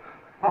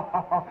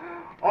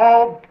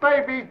 Oh,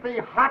 babies be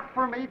hot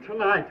for me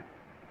tonight.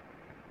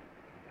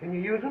 Can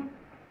you use him?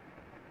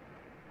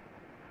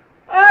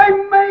 I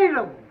made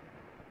them.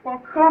 Well,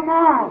 come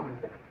on.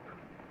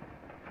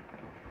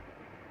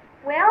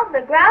 Well,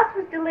 the grouse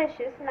was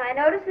delicious, and I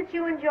noticed that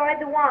you enjoyed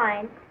the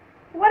wine.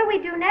 What do we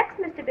do next,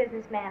 Mr.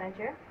 Business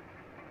Manager?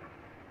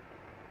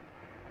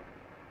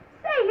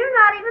 Say, you're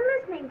not even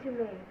listening to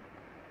me.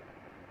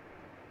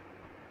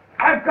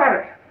 I've got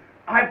it.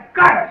 I've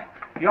got it.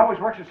 He always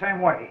works the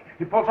same way.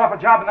 He pulls off a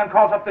job and then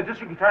calls up the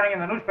district attorney in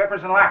the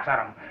newspapers and laughs at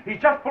him. He's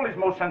just pulled his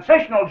most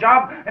sensational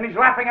job, and he's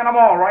laughing at them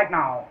all right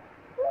now.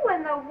 Who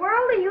in the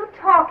world are you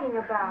talking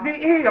about? There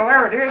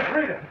it is.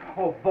 Read it.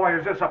 Oh, boy,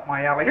 is this up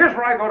my alley. Here's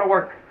where I go to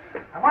work.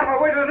 I'm on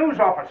my way to the news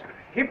office.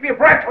 Keep your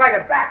breath till I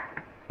get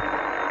back.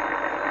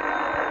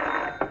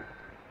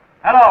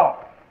 Hello.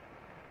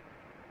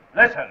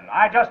 Listen,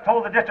 I just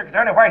told the district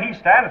attorney where he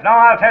stands. Now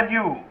I'll tell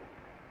you.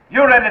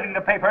 You read it in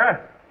the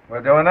paper.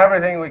 We're doing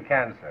everything we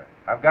can, sir.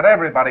 I've got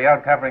everybody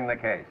out covering the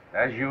case.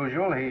 As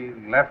usual, he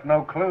left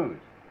no clues.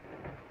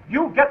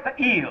 You get the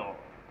eel,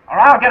 or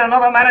I'll get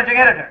another managing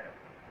editor.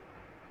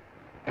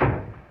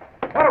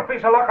 What a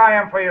piece of luck I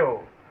am for you.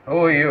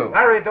 Who are you?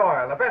 Larry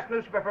Doyle, the best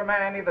newspaper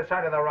man on either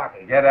side of the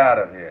Rockies. Get out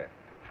of here.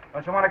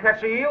 Don't you want to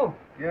catch the eel?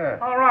 Yeah.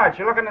 All right,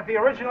 you're looking at the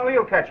original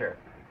eel catcher.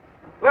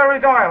 Larry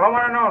Doyle, the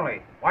one and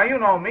only. Why, you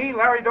know me,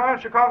 Larry Doyle,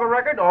 Chicago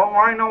Record. Oh,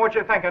 I know what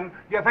you're thinking.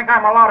 You think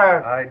I'm a lot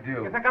of... I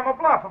do. You think I'm a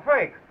bluff, a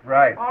fake.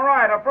 Right. All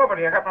right, I'll prove it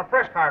to you. I got my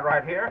press card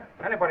right here.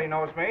 Anybody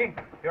knows me.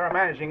 You're a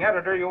managing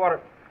editor. You ought to...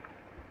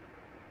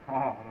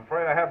 Oh, I'm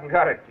afraid I haven't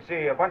got it. You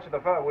see, a bunch of the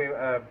fellow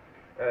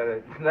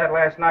that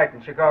last night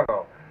in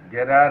Chicago.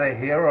 Get out of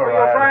here or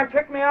Well, you'll try and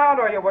kick me out,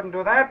 or you wouldn't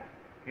do that.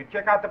 You'd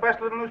kick out the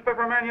best little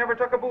newspaper man you ever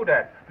took a boot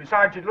at.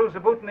 Besides, you'd lose the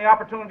boot and the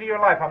opportunity of your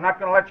life. I'm not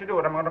going to let you do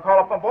it. I'm going to call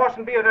up my boss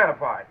and be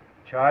identified.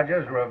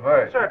 Charges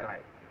reversed. Certainly.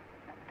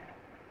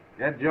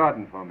 Get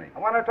Jordan for me. I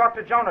want to talk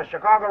to Jonas,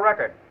 Chicago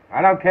Record.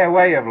 I don't care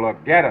where you've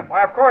looked. Get him.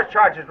 Why, of course,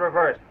 charges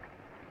reversed.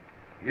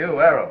 You,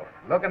 Errol,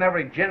 look in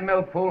every gin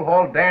mill, pool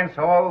hall, dance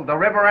hall, the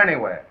river,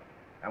 anywhere.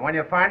 And when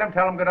you find him,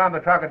 tell him go down to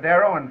the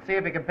Trocadero and see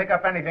if he can pick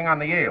up anything on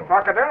the eel.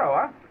 Trocadero,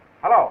 huh?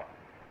 Hello.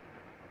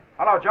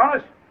 Hello,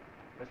 Jonas.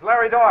 It's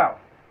Larry Doyle.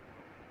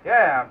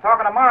 Yeah, I'm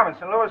talking to Marvin,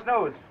 St. Louis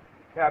News.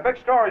 Yeah, big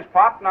story's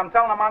popped, and I'm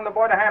telling him I'm the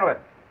boy to handle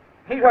it.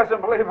 He doesn't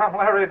believe I'm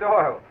Larry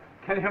Doyle.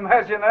 Can you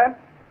imagine that?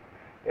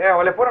 Yeah,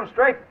 will you put him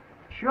straight?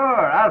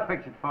 Sure, I'll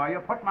fix it for you.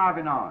 Put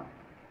Marvin on.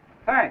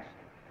 Thanks.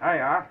 There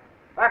you are.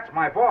 That's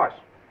my boss.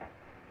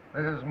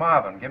 This is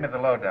Marvin. Give me the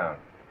lowdown.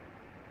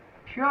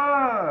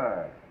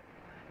 Sure.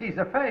 He's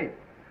a fake.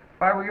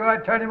 If I were you,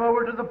 I'd turn him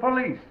over to the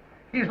police.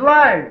 He's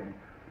lying.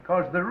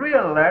 Because the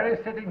real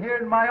Larry's sitting here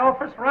in my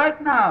office right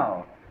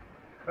now.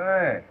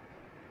 Fake.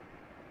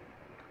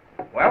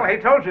 Well, he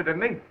told you,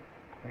 didn't he?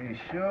 He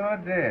sure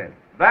did.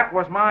 That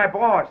was my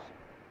boss.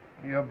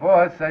 Your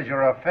boss says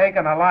you're a fake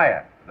and a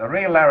liar. The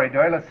real Larry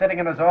Doyle is sitting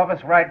in his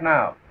office right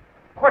now.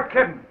 Quit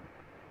kidding.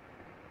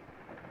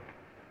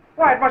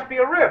 Why, it must be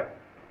a rib.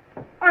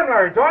 I'm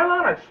Larry Doyle,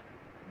 honest.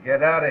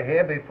 Get out of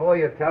here before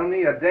you tell me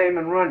your dame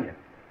and run you.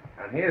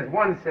 And here's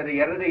one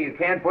city editor you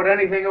can't put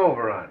anything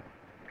over on.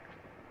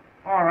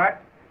 All right.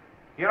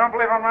 You don't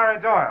believe I'm Larry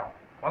Doyle?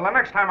 Well, the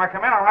next time I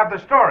come in, I'll have the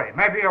story.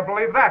 Maybe you'll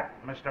believe that,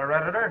 Mr.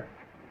 Editor.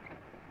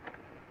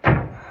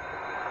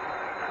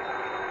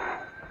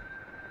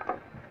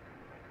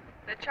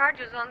 The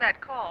charges on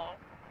that call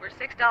were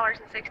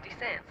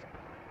 $6.60.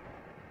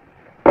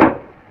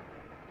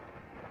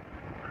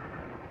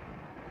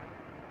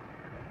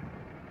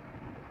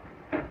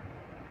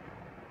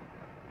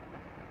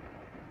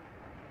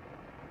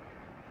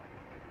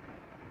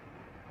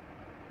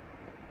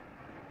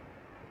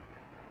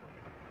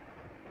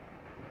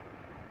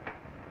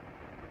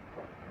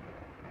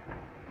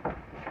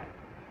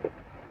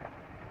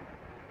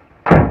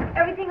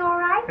 Everything all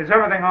right? Is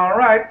everything all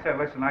right?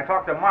 Listen, I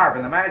talked to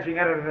Marvin, the managing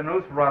editor of the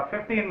news, for about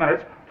 15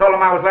 minutes. Told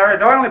him I was Larry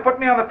Doyle, and he put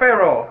me on the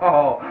payroll.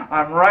 Oh,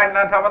 I'm riding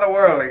on top of the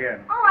world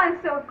again. Oh,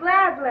 I'm so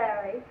glad,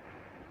 Larry.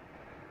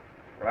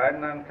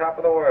 Riding on top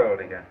of the world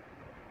again.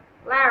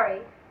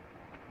 Larry,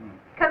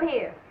 come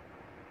here.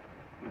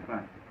 What's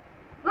that?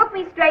 Look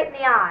me straight in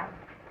the eye.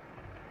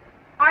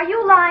 Are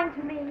you lying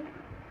to me?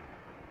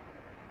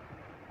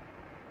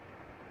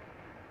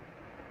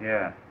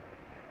 Yeah.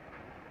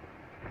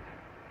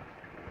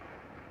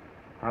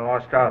 I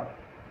lost out.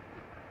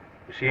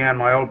 You see, Ann,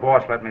 my old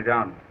boss let me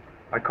down.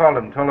 I called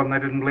him, told him they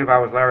didn't believe I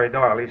was Larry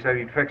Doyle. He said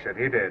he'd fix it.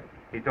 He did.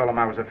 He told him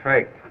I was a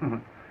fake.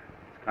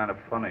 It's kind of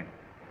funny.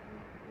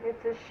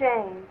 It's a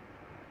shame.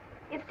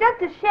 It's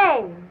just a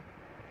shame.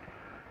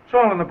 It's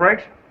all in the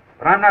breaks,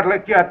 but I'm not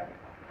licked yet.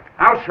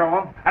 I'll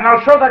show him, and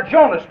I'll show that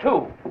Jonas,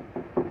 too.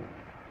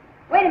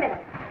 Wait a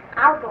minute.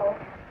 I'll go.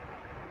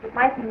 It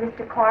might be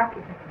Mr. Clark.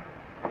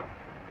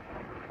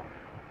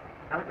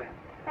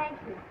 Thank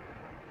you.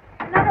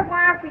 Another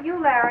wire for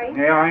you, Larry.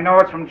 Yeah, I know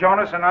it's from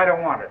Jonas, and I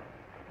don't want it.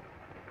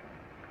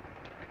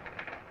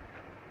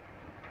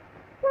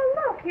 Well,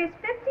 look, here's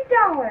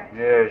 $50.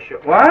 Yeah,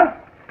 sure.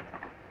 What?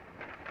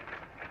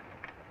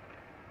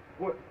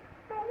 Well,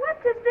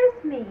 what does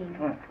this mean?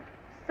 What?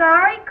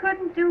 Sorry,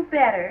 couldn't do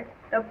better.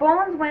 The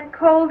bones went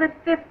cold at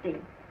 50.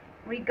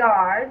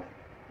 Regards,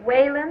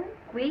 Whalen,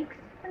 Weeks,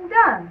 and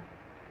Dunn.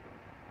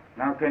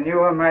 Now, can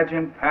you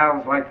imagine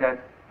pals like that?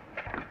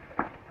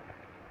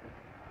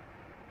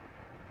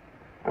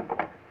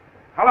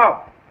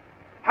 Hello?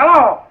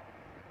 Hello?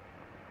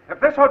 If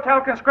this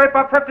hotel can scrape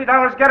up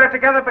 $50, get it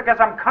together because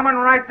I'm coming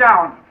right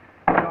down.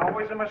 It's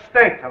always a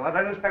mistake to let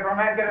a newspaper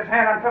man get his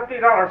hand on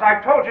 $50.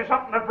 I told you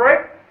something would break.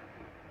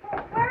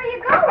 Well, where are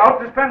you going? Out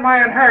to spend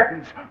my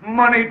inheritance.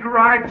 Money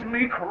drives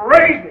me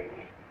crazy.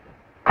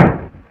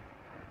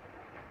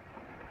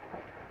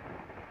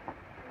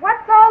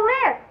 What's all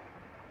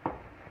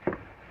this?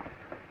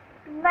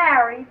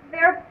 Larry,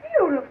 they're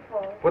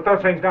beautiful. Put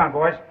those things down,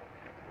 boys.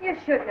 You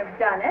shouldn't have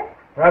done it.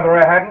 Rather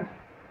I hadn't.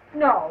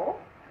 No.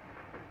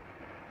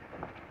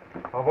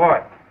 Oh,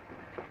 boy.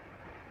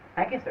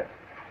 Thank you, sir.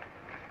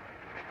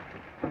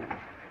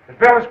 The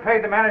bill is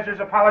paid. The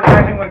manager's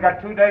apologizing. We've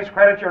got 2 days'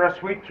 credit. You're a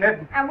sweet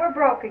kid. And we're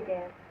broke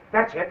again.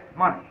 That's it.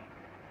 Money.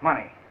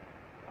 Money.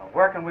 Now,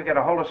 where can we get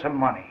a hold of some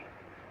money?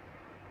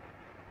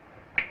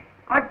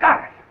 I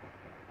got it.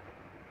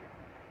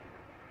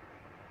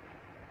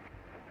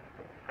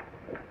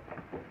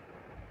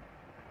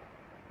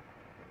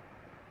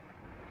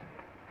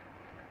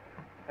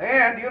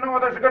 Ann, do you know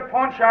where there's a good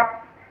pawn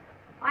shop?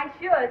 I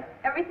should.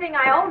 Everything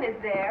I own is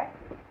there.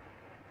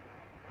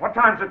 What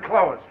time's it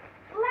close?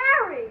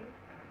 Larry!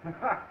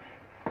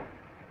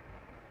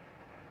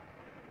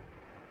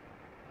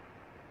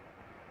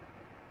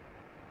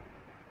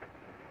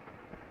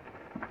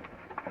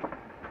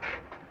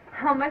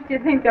 How much do you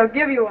think they'll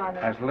give you on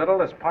it? As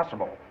little as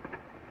possible.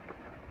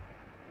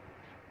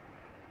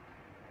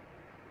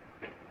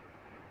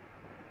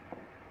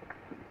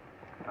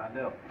 I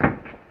do.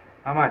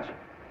 How much?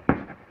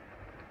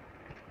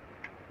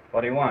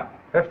 What do you want?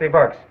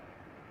 $50.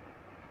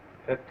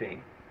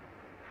 15.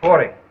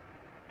 40.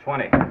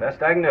 20.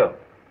 Best I can do.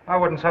 I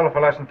wouldn't sell it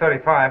for less than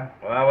 35.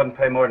 Well, I wouldn't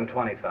pay more than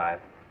 25.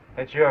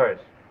 It's yours.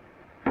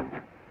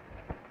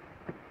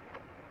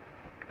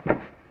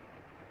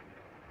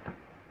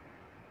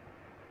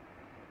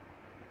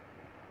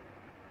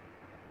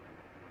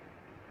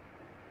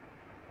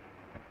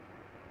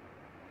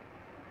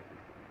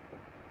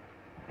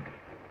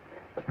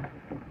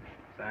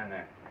 Sign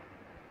there.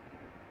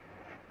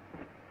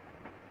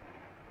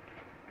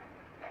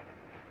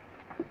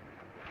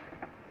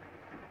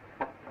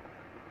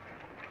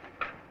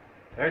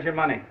 There's your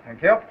money.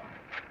 Thank you. Your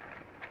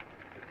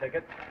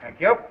ticket. Thank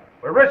you.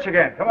 We're rich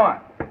again. Come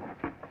on.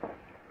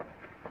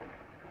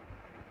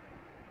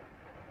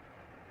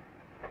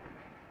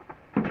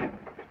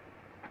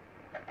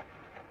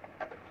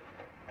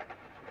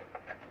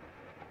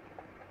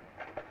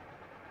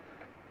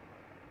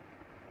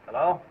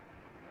 Hello?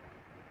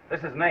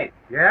 This is Nate.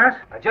 Yes?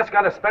 I just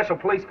got a special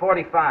police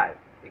 45.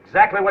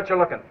 Exactly what you're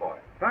looking for.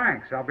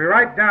 Thanks. I'll be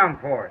right down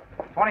for it.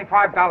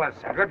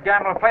 $25. A good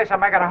gambling place, I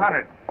make it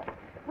 100.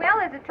 Well,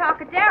 there's a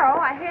Trocadero.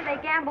 I hear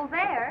they gamble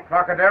there.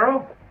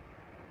 Trocadero?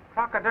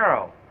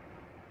 Trocadero.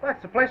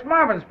 That's the place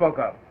Marvin spoke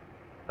of.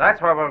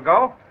 That's where we'll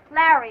go.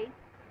 Larry,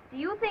 do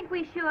you think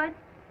we should?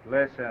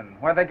 Listen,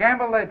 where they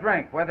gamble, they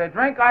drink. Where they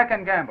drink, I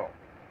can gamble.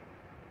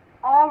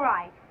 All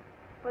right.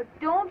 But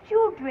don't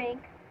you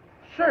drink.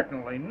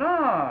 Certainly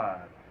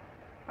not.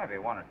 Maybe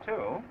one or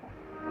two.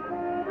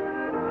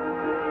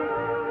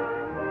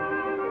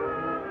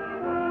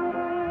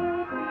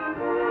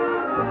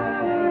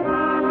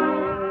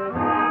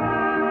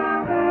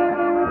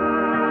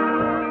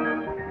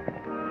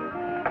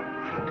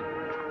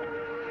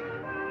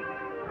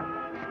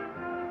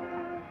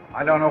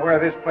 I don't know where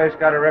this place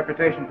got a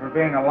reputation for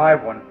being a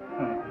live one.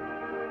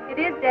 It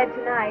is dead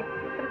tonight,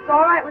 but it's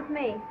all right with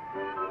me.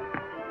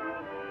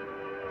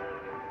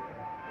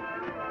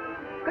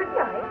 Good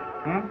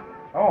night.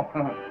 Oh.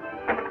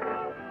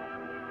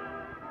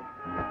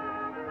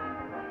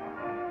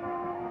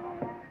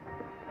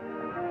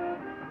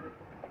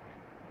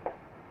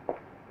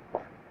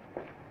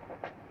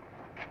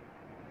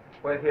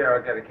 Wait here,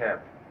 I'll get a cab.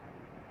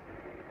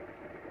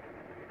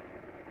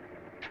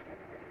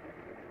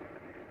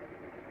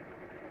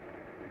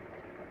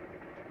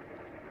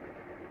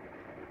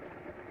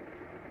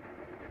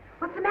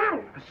 What's the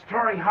matter? A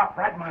story hot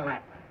right in my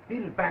lap. Beat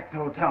it back to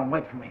the hotel and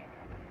wait for me.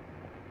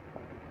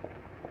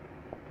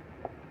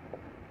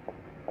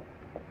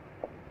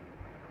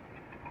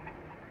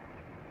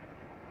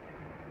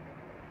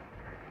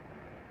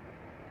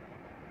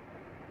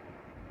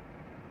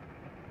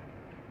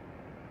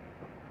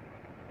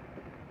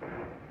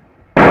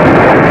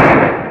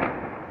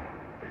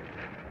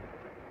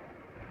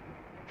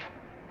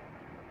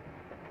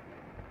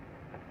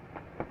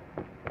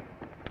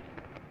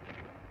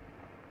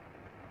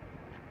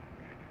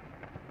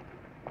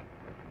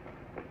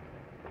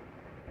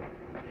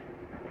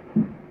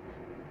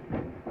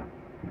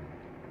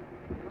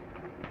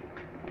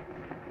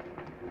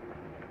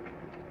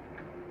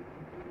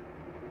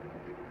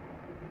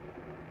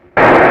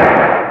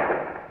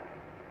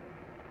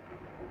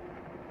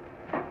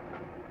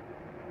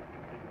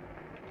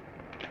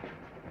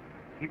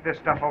 Keep this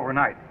stuff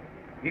overnight.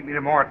 Meet me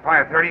tomorrow at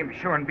 5:30 and be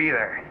sure and be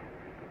there.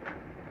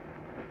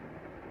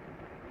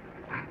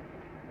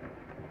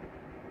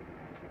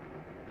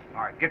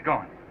 All right, get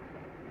going.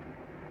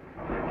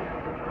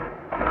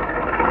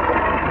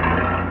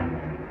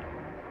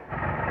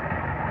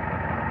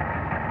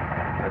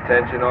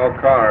 Attention all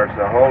cars,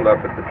 a holdup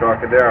at the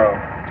Trocadero.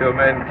 2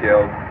 men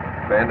killed.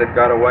 Bandit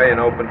got away in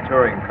open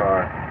touring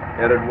car.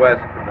 Headed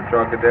west from the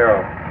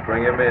Trocadero.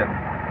 Bring him in.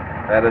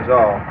 That is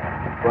all.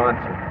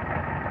 Bronson.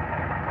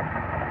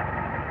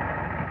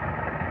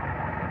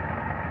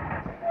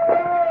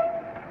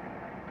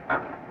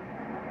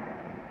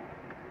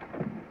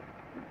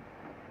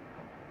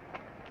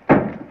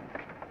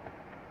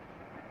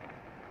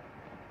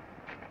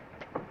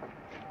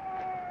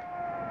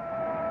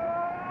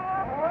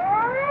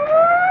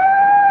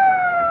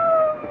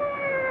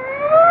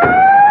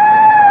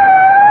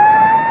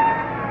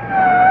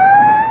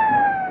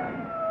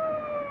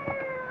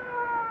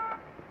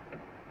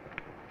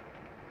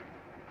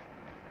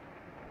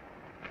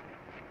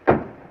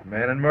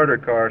 Man in murder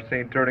car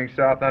seen turning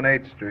south on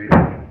 8th Street.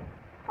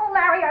 Oh,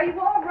 Larry, are you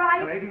all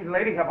right?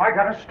 Lady, have I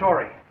got a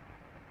story?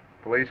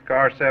 Police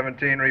car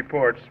 17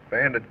 reports.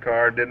 Bandit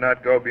car did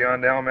not go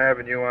beyond Elm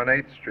Avenue on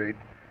 8th Street.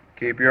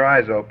 Keep your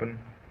eyes open.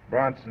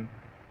 Bronson.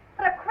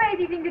 What a crazy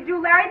crazy thing to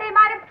do, Larry. They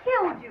might have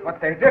killed you.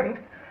 But they didn't.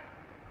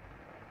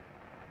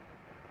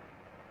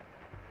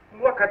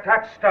 Look at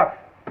that stuff.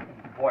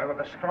 Boy,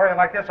 with a story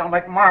like this, I'll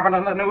make Marvin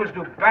and the news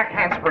do back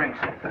handsprings.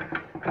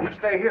 You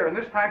stay here, and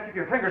this time keep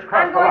your fingers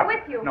crossed. I'm going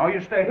with you. No,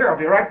 you stay here. I'll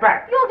be right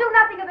back. You'll do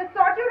nothing of the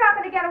sort. You're not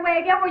going to get away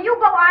again. Where you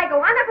go, I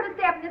go. I'm not going to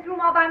stay up in this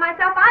room all by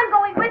myself. I'm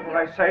going with you. What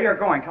I say, you're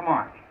going. Come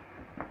on.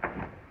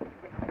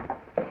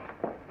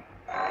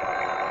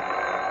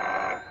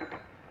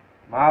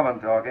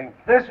 Marvin talking.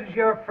 This is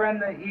your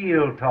friend the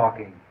eel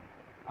talking.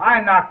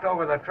 I knocked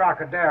over the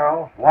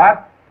Trocadero.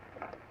 What?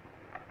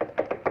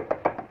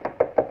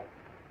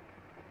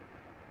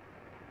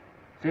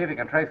 See if you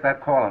can trace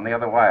that call on the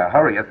other wire.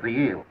 Hurry, it's the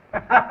eel.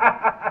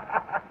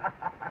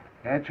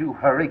 Can't you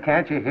hurry?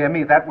 Can't you hear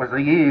me? That was the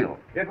eel.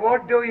 It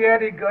won't do you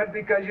any good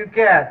because you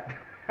can't.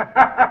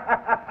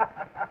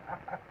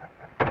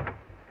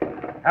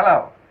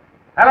 Hello.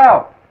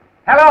 Hello.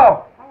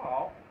 Hello.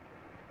 Hello.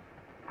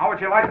 How would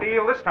you like the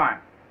eel this time?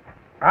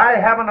 I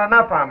haven't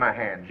enough on my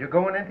hands. You're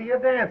going into your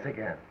dance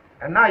again.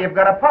 And now you've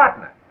got a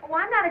partner. Oh,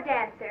 I'm not a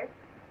dancer.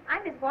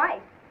 I'm his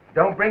wife.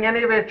 Don't bring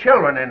any of your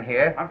children in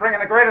here. I'm bringing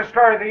the greatest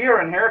story of the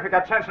year in here if you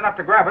got sense enough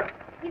to grab it.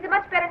 He's a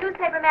much better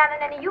newspaper man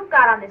than any you've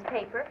got on this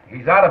paper.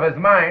 He's out of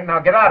his mind. Now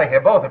get out of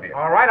here, both of you.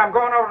 All right, I'm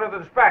going over to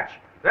the Dispatch.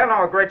 They'll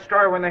know a great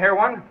story when they hear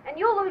one. And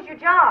you'll lose your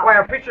job. Why,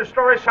 a feature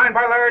story signed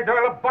by Larry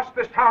Doyle will bust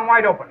this town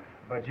wide open.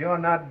 But you're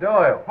not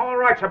Doyle. All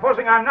right,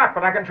 supposing I'm not,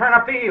 but I can turn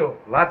up the eel.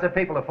 Lots of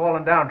people have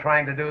fallen down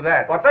trying to do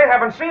that. But they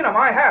haven't seen him.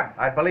 I have.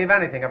 I'd believe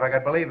anything if I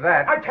could believe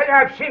that. I tell you,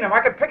 I've seen him.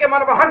 I could pick him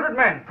out of 100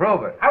 men.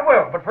 Prove it. I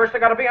will, but first I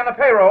got to be on the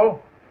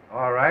payroll.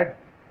 All right.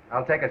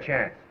 I'll take a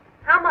chance.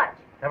 How much?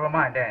 Never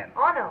mind, Dan.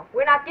 Oh, no.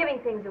 We're not giving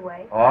things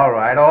away. All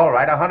right.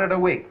 100 a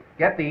week.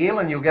 Get the eel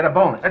and you'll get a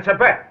bonus. It's a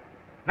bet.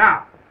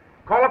 Now,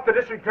 call up the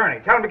district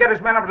attorney. Tell him to get his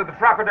men over to the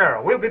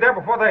Trocadero. We'll be there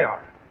before they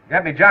are.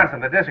 Get me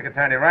Johnson, the district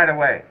attorney, right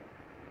away.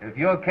 If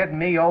you're kidding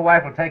me, your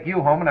wife will take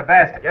you home in a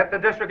basket. Get the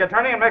district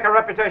attorney and make a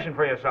reputation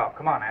for yourself.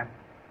 Come on, Ann.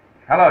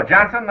 Hello,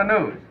 Johnson, the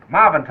news.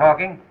 Marvin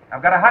talking.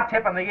 I've got a hot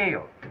tip on the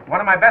eel. One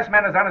of my best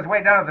men is on his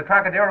way down to the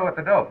Trocadero with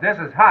the dope. This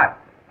is hot.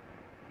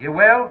 You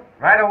will?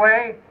 Right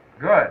away?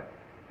 Good.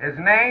 His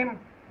name?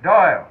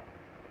 Doyle.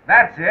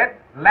 That's it.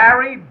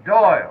 Larry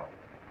Doyle.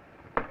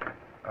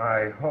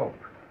 I hope.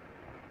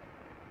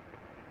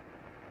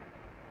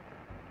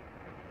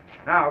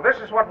 Now, this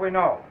is what we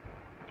know.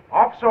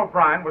 Officer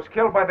O'Brien was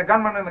killed by the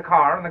gunman in the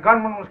car, and the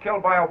gunman was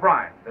killed by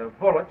O'Brien. The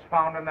bullets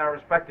found in their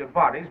respective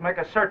bodies make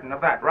us certain of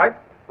that, right?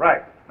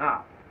 Right.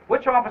 Now,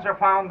 which officer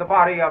found the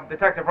body of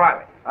Detective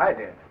Riley? I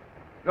did.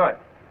 Good.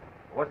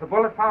 Was the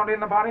bullet found in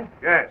the body?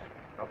 Yes.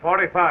 A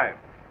 45.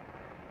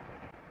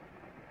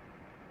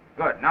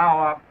 Good.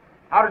 Now,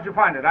 how did you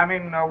find it? I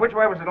mean, which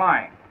way was it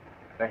lying?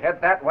 The head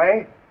that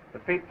way, the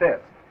feet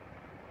this.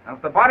 Now,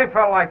 if the body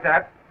fell like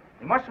that,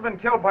 he must have been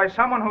killed by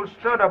someone who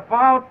stood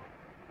about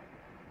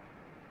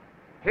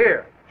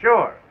here.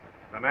 Sure.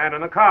 The man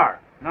in the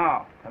car.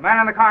 No, the man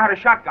in the car had a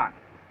shotgun.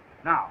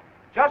 Now,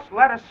 just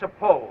let us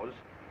suppose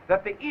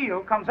that the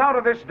eel comes out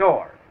of this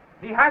door.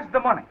 He has the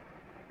money.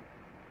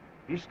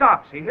 He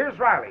stops. He hears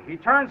Riley. He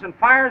turns and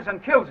fires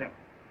and kills him.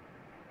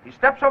 He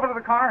steps over to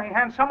the car. He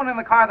hands someone in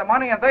the car the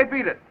money, and they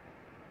beat it.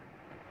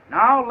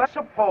 Now, let's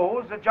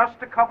suppose that just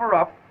to cover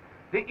up,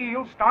 the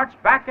eel starts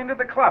back into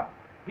the club.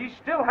 He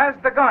still has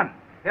the gun.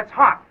 It's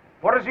hot.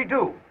 What does he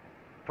do?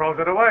 Throws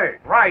it away.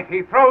 Right,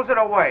 he throws it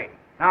away.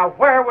 Now,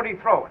 where would he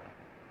throw it?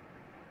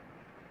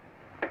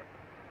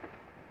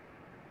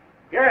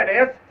 Here it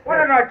is. What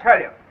did I tell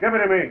you? Give it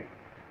to me.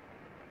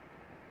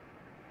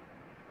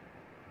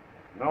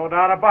 No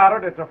doubt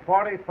about it, it's a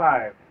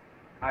 45.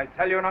 I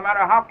tell you, no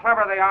matter how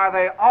clever they are,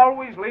 they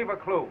always leave a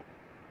clue.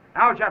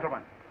 Now,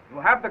 gentlemen, you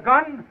have the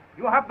gun,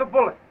 you have the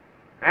bullet.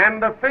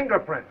 And the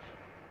fingerprints.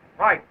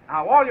 Right.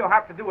 Now, all you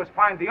have to do is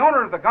find the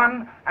owner of the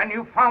gun, and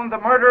you've found the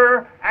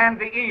murderer and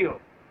the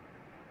eel.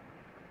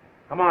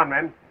 Come on,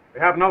 men. We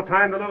have no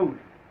time to lose.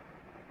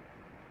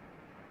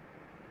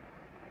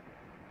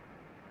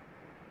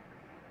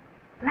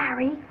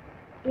 Larry,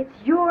 it's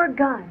your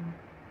gun.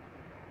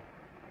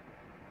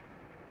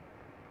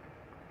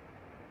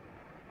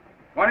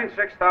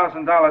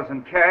 $26,000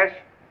 in cash,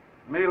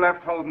 me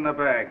left holding the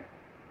bag.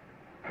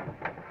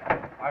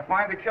 I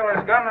find the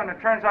killer's gun, and it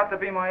turns out to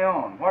be my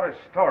own. What a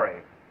story.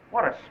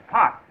 What a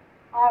spot.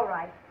 All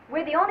right.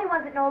 We're the only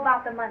ones that know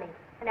about the money.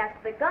 And as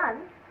for the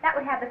gun, that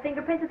would have the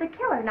fingerprints of the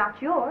killer,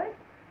 not yours.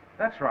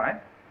 That's right.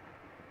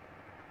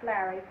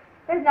 Larry,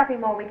 there's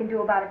nothing more we can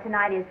do about it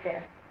tonight, is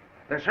there?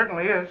 There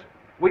certainly is.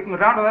 We can go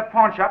down to that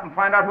pawn shop and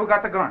find out who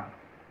got the gun.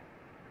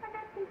 But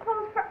that's been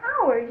closed for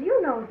hours.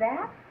 You know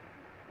that.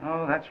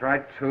 Oh, that's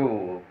right,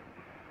 too.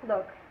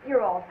 Look,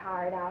 you're all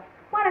tired out.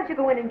 Why don't you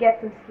go in and get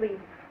some sleep?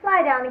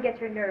 Lie down and get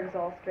your nerves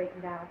all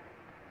straightened out.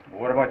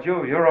 What about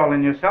you? You're all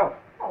in yourself.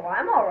 Oh,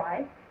 I'm all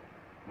right.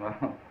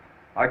 Well,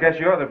 I guess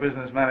you're the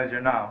business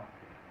manager now.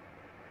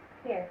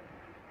 Here.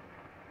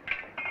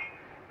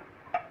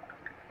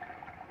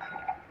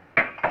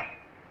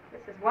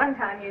 This is one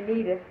time you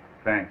need it.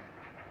 Thanks.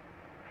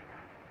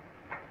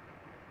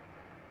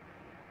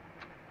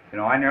 You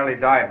know, I nearly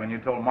died when you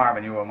told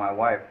Marvin you were my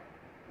wife.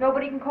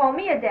 Nobody can call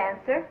me a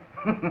dancer.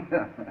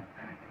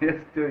 Yes,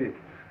 do you?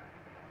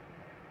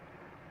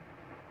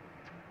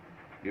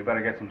 You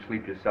better get some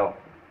sleep yourself.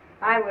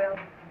 I will.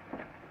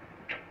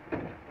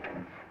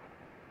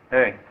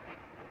 Hey.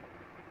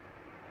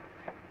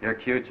 You're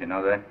cute, you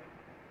know that?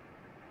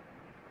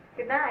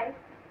 Good night.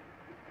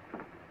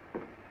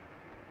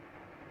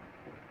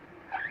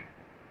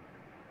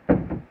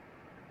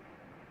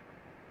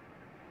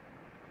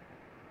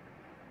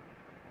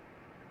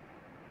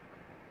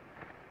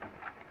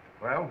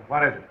 Well,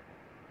 what is it?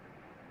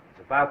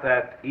 It's about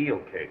that eel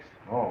case.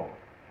 Oh.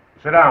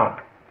 Sit down.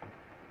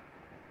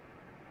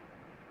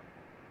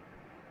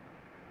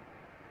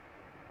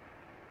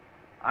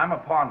 I'm a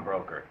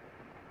pawnbroker.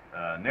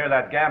 Near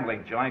that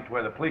gambling joint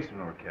where the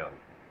policemen were killed.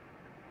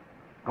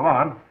 Go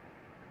on.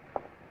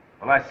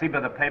 Well, I see by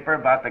the paper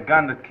about the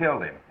gun that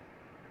killed him.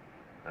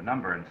 The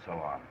number and so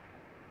on.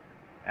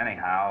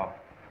 Anyhow,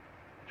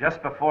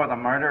 just before the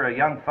murder, a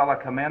young fella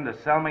come in to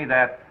sell me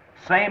that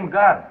same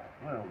gun.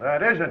 Well,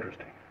 that is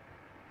interesting.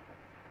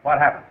 What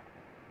happened?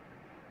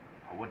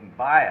 I wouldn't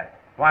buy it.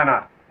 Why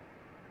not?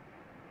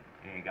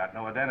 He ain't got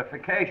no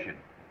identification.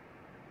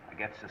 I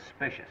get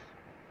suspicious.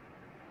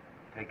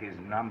 Take his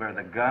number,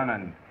 the gun,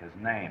 and his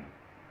name.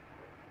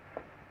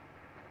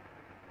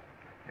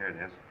 Here it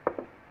is.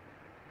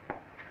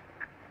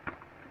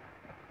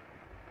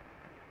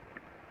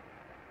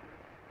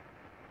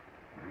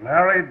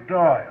 Larry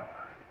Doyle.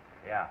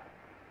 Yeah.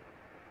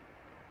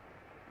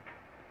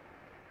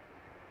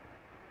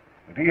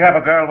 Did he have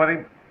a girl with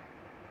him?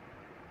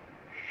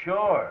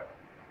 Sure.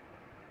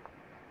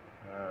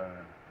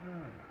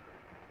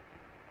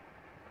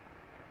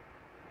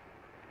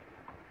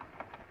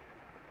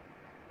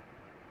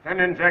 Send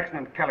in Jackson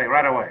and Kelly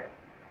right away.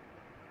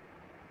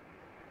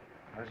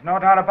 There's no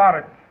doubt about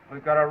it.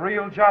 We've got a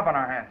real job on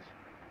our hands.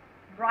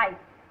 Right.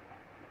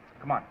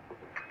 Come on.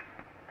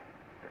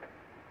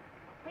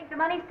 Think the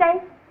money's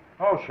safe?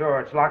 Oh, sure.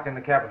 It's locked in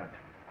the cabinet.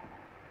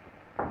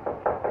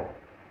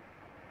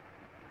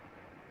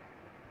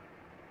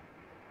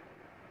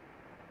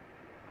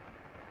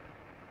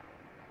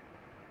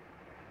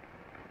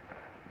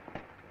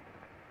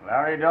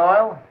 Larry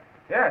Doyle?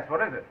 Yes,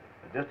 what is it?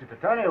 The district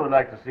attorney would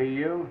like to see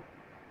you.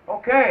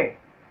 Okay.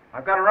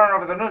 I've got to run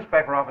over to the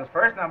newspaper office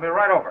first, and I'll be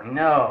right over.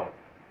 No.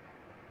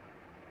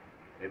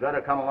 You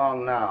better come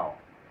along now.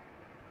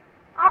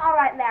 All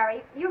right,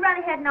 Larry. You run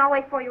ahead and I'll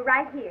wait for you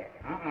right here.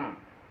 Mm-mm.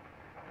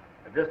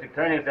 The district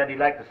attorney said he'd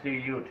like to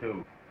see you,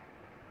 too.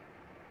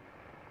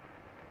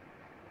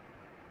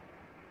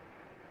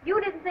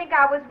 You didn't think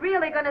I was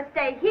really going to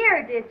stay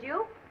here, did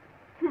you?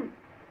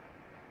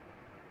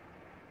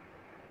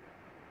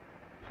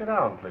 Sit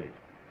down, please.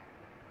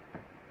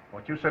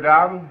 Won't you sit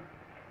down,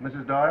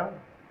 Mrs. Doyle?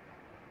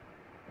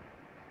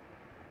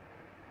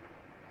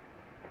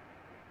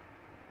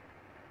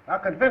 Now,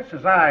 convinced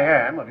as I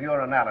am of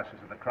your analysis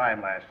of the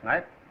crime last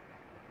night,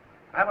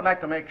 I would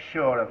like to make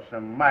sure of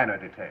some minor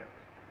details,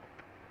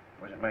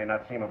 which may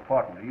not seem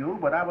important to you,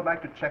 but I would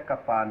like to check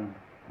up on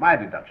my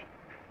deduction.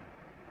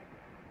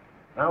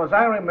 Now, as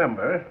I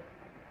remember,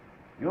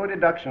 your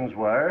deductions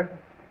were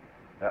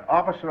that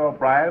Officer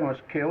O'Brien was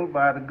killed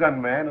by the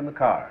gunman in the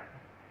car,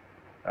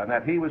 and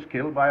that he was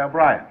killed by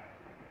O'Brien.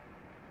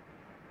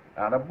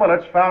 Now, the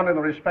bullets found in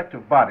the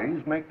respective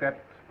bodies make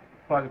that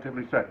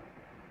positively certain,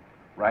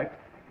 right?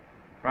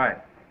 Right.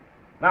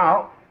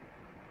 Now,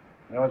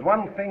 there was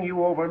one thing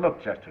you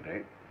overlooked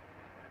yesterday,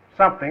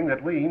 something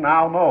that we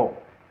now know.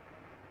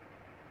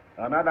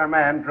 Another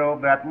man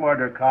drove that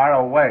murder car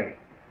away.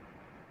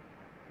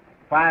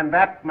 Find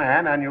that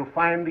man and you'll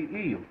find the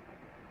eel.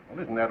 Well,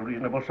 isn't that a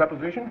reasonable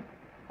supposition?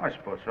 I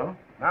suppose so.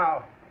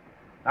 Now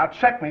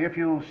check me if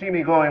you see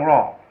me going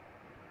wrong.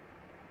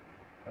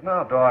 But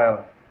now,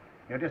 Doyle,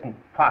 it isn't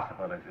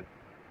possible, is it,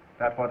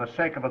 that for the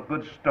sake of a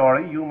good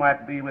story, you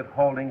might be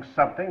withholding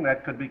something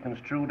that could be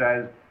construed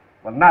as,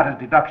 well, not as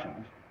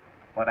deductions,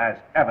 but as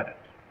evidence?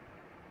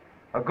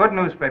 A good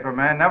newspaper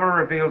man never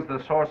reveals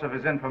the source of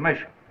his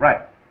information.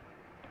 Right.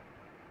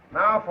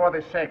 Now, for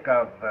the sake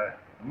of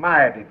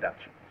my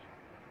deductions,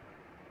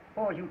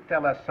 suppose you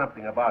tell us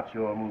something about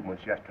your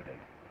movements yesterday.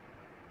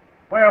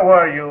 Where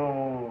were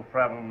you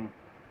from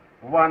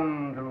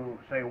 1 to,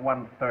 say,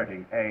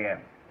 1:30 a.m.?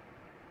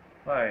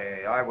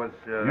 I was...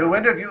 You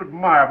interviewed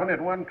Marvin at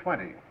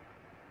 1:20,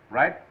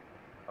 right?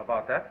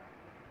 About that?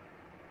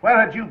 Where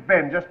had you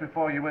been just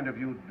before you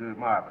interviewed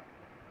Marvin?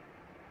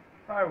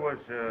 I was,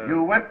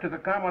 You went to the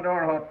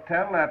Commodore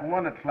Hotel at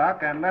 1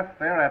 o'clock and left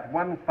there at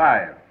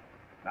 1:05.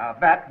 Now,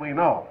 that we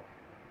know.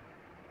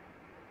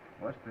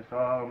 Of course, this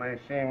all may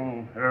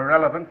seem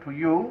irrelevant to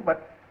you,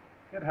 but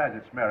it has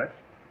its merits.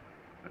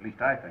 At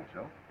least I think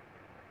so.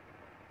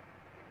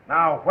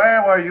 Now,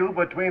 where were you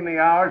between the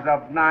hours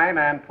of 9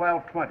 and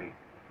 12:20?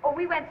 Oh,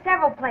 we went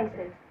several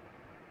places.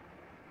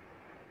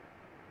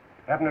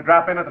 Happened to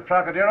drop in at the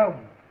Trocadero?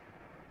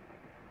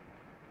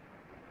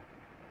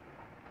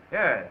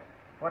 Yes.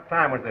 What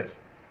time was this?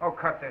 Oh,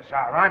 cut this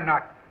out. I'm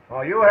not...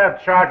 Oh, you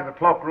have charge of the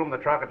cloakroom of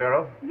the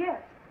Trocadero.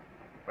 Yes.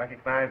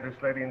 Recognize this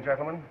lady and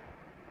gentleman?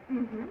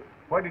 Mm-hmm.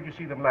 Where did you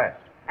see them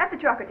last? At the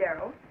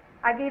Trocadero.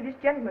 I gave this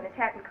gentleman his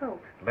hat and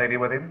coat. Lady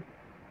with him?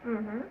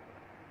 Mm-hmm.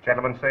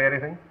 Gentleman say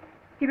anything?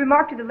 He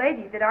remarked to the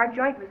lady that our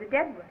joint was a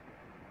dead one.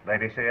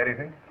 Lady say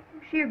anything?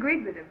 She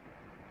agreed with him.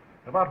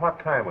 About what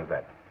time was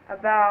that?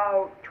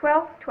 About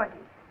 12:20.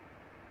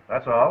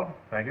 That's all.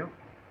 Thank you.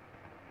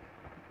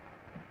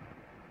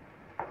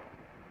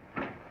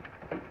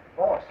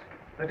 Boss,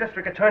 the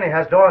district attorney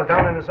has Doyle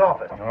down in his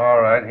office.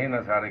 All right, he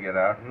knows how to get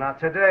out. Not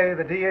today.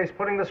 The DA's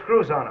putting the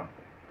screws on him.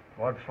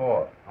 What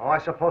for? Oh, I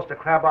supposed to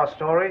crab our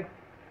story?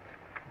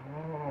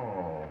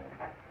 Oh.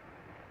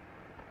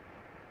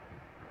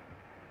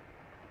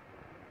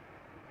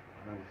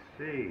 I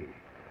see.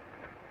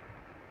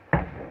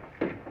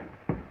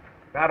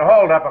 That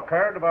holdup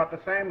occurred about the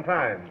same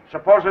time.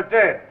 Suppose it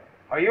did.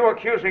 Are you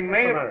accusing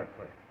me? Just a minute,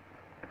 please.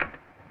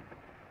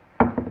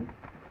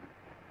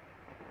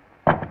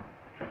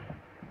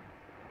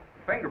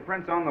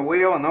 Fingerprints on the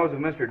wheel and those of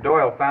Mr.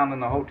 Doyle found in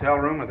the hotel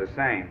room are the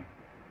same.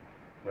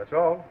 That's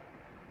all.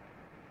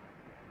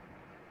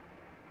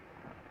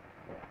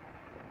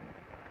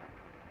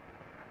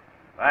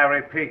 I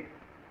repeat,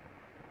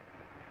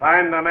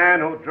 find the man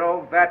who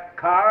drove that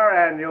car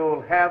and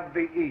you'll have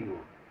the eel.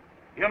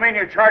 You mean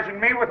you're charging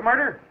me with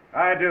murder?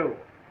 I do.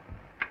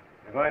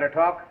 You going to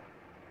talk?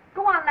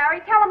 Go on,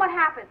 Larry. Tell him what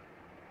happened.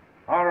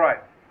 All right.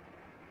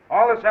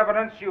 All this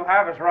evidence you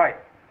have is right.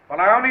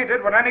 Well, I only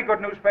did what any good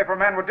newspaper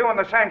man would do in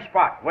the same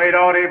spot. We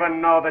don't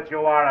even know that you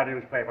are a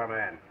newspaper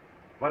man.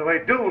 But we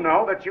do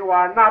know that you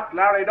are not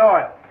Larry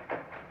Doyle.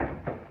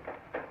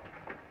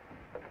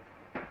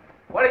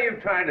 What are you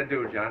trying to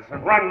do,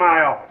 Johnson? Run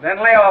my office.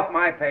 Then lay off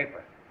my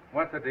paper.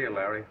 What's the deal,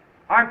 Larry?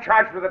 I'm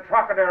charged with a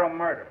Trocadero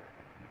murder.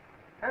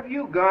 Have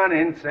you gone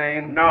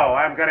insane? No,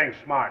 I'm getting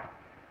smart.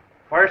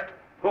 First,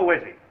 who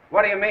is he?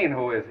 What do you mean,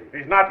 who is he?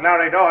 He's not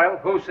Larry Doyle.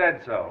 Who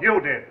said so? You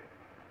did.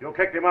 You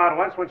kicked him out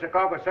once when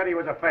Chicago said he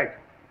was a fake.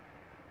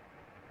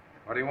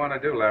 What do you want to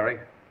do, Larry?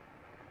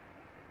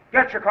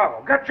 Get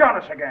Chicago. Get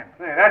Jonas again.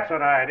 Hey, that's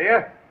an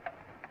idea.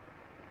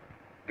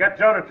 Get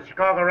Jonas to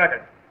Chicago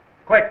Record.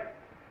 Quick.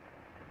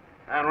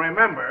 And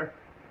remember,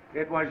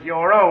 it was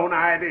your own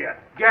idea.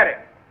 Get it.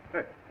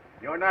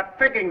 You're not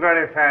thinking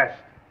very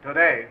fast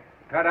today.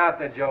 Cut out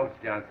the jokes,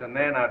 Johnson.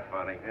 They're not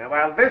funny. Yeah,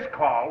 well, this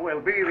call will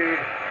be the...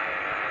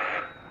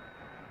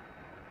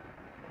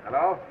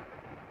 Hello?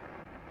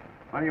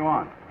 What do you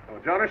want? Oh,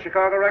 Jonas,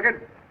 Chicago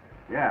Record?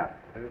 Yeah.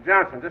 This is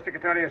Johnson, District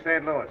Attorney of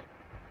St. Louis.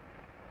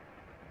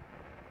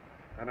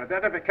 An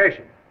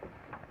identification.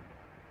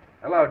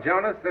 Hello,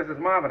 Jonas. This is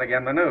Marvin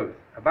again, the news.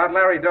 About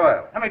Larry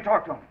Doyle. Let me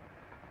talk to him.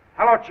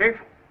 Hello, Chief.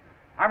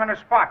 I'm in a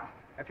spot.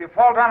 If you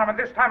fall down on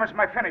me this time, it's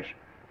my finish.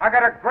 I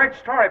got a great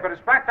story, but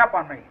it's backed up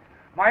on me.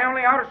 My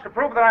only out is to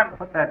prove that I'm...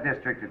 Put that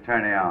district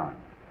attorney on.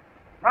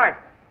 Right.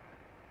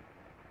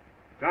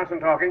 Johnson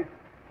talking.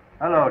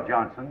 Hello,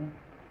 Johnson.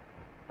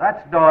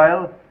 That's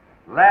Doyle,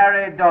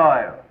 Larry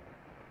Doyle.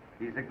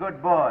 He's a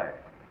good boy.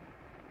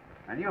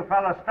 And you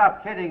fellas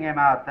stop kidding him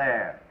out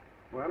there.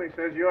 Well, he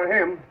says you're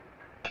him.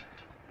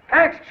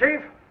 Thanks,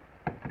 Chief.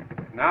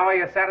 Now are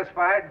you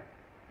satisfied?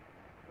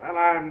 Well,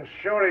 I'm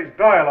sure he's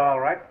Doyle, all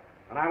right.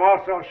 And I'm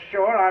also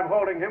sure I'm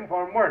holding him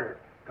for murder.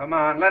 Come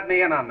on, let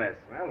me in on this.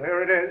 Well,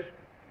 here it is.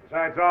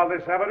 Besides all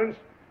this evidence,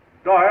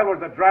 Doyle was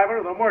the driver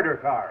of the murder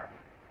car.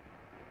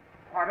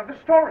 Part of the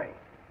story.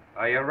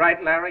 Are you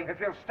right, Larry?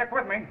 If you'll stick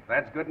with me.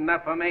 That's good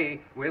enough for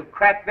me. We'll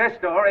crack this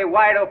story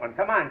wide open.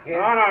 Come on, kid.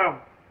 No.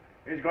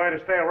 He's going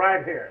to stay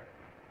right here.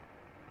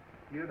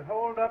 You'd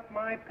hold up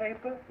my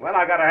paper? Well,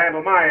 I got to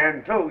handle my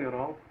end, too, you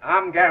know.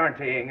 I'm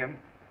guaranteeing him.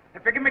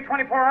 If you give me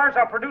 24 hours,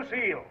 I'll produce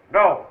eel.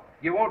 No.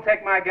 You won't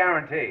take my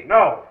guarantee?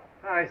 No.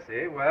 I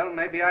see. Well,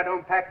 maybe I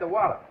don't pack the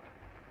wallet.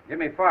 Give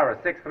me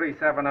Forrest,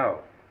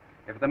 6370.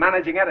 If the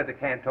managing editor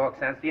can't talk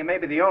sense to you,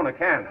 maybe the owner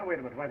can. Now, wait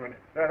a minute.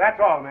 That's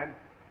all, men.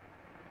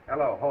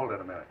 Hello, hold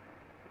it a minute.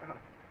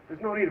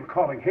 There's no need of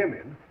calling him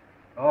in.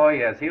 Oh,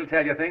 yes, he'll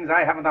tell you things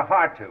I haven't the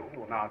heart to.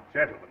 Well, now,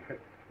 gentlemen,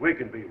 we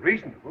can be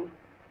reasonable.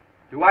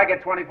 Do I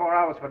get 24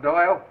 hours for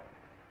Doyle?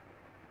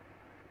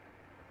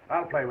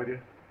 I'll play with you.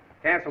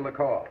 Cancel the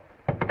call.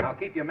 Now,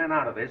 keep your men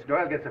out of this.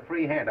 Doyle gets a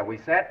free hand. Are we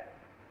set?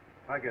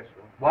 I guess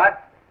so.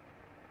 What?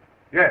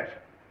 Yes.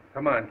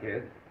 Come on,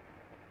 kid.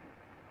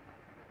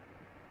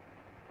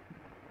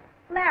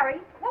 Larry,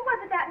 what was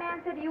it that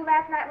man said to you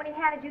last night when he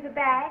handed you the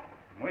bag?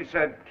 We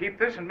said, keep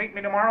this and meet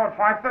me tomorrow at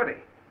 5:30.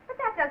 But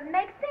that doesn't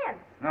make sense.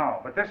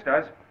 No, but this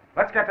does.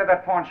 Let's get to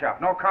that pawn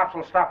shop. No cops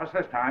will stop us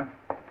this time.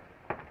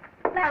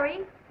 Larry,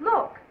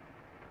 look.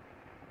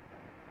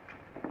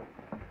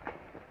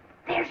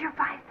 There's your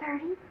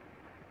 5:30.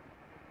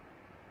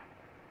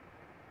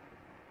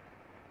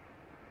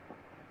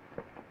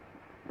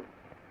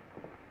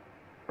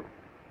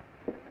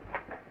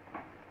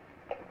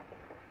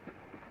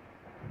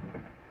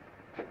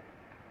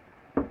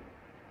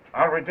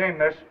 I'll redeem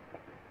this.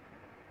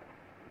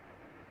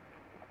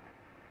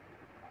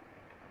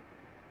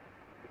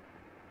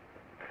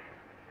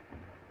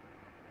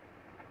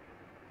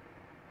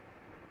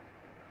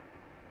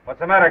 What's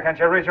the matter? Can't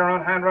you read your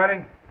own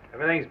handwriting?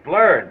 Everything's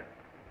blurred.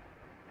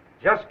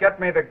 Just get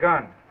me the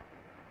gun.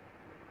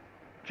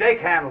 Jake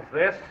handles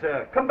this.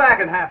 Come back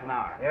in half an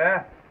hour.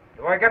 Yeah?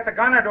 Do I get the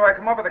gun or do I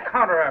come over the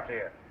counter after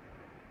you?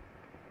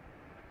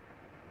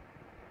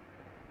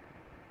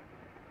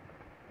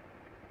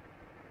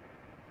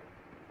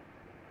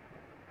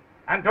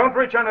 And don't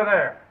reach under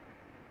there.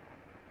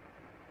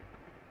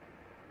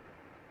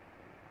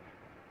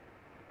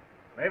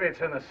 Maybe it's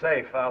in the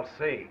safe. I'll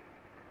see.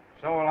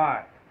 So will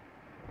I.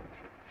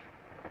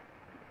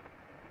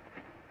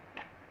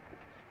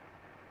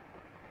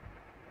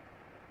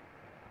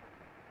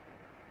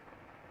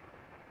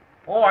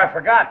 Oh, I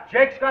forgot.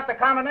 Jake's got the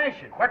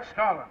combination. Quit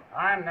stalling.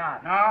 I'm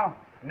not. No?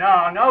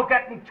 No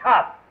getting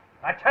tough.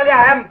 I tell you,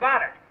 I haven't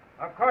got it.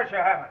 Of course you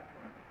haven't.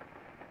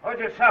 Who'd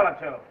you sell it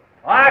to?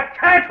 I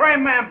can't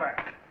remember.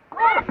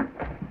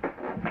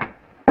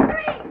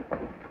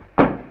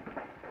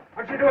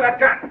 What'd you do with that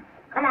gun?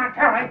 Come on,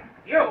 tell me.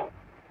 You.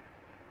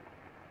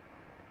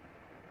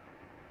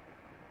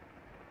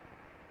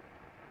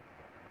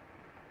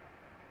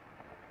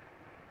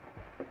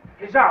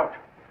 He's out.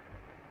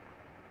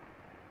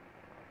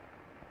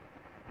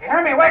 You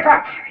hear me? Wake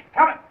up.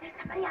 Tell me. There's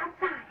somebody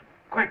outside.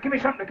 Quick, give me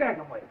something to gag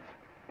him with.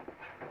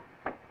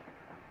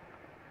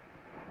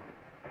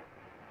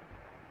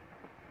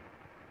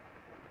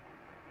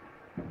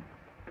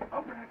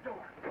 Open that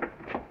door.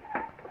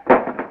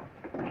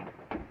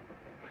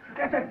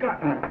 Get that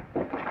gun.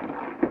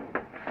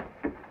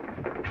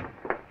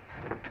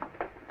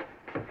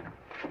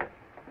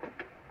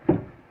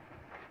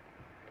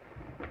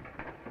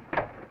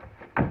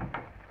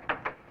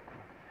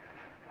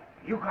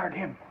 You guard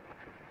him.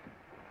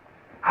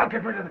 I'll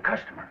get rid of the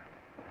customer.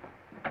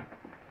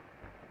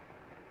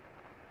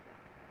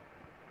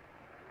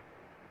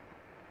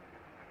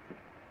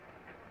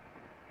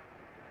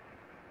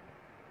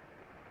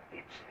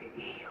 It's the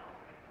eel.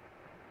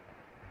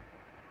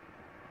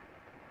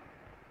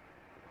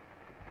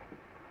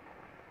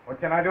 What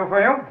can I do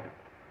for you?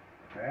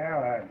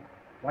 Well, I'd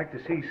like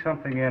to see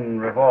something in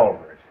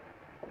revolvers.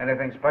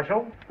 Anything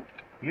special?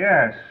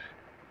 Yes.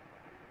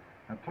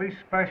 A police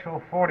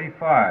special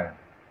 45.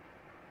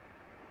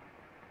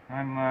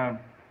 I'm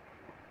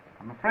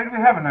afraid we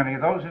haven't any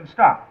of those in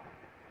stock.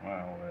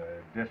 Well,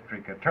 the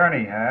district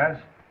attorney has.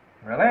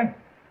 Really?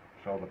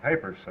 So the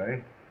papers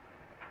say.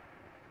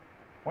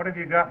 What have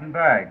you got in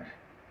bags?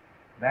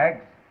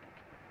 Bags?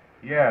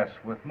 Yes,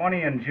 with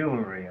money and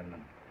jewelry in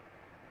them.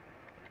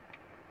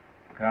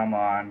 Come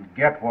on,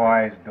 get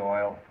wise,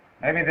 Doyle.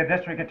 Maybe the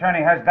district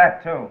attorney has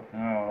that too.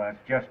 Oh, that's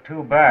just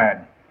too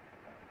bad.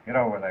 Get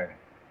over there.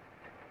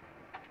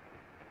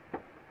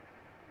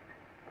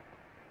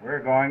 We're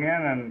going in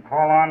and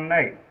call on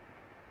Nate.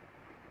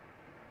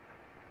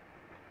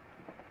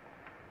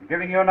 I'm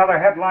giving you another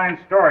headline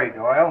story,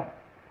 Doyle,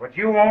 but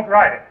you won't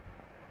write it.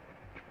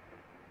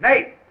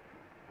 Nate!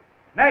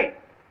 Nate!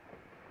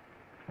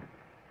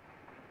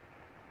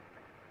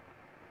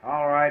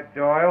 All right,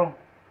 Doyle.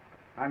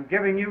 I'm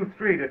giving you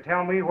 3 to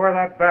tell me where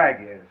that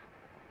bag is.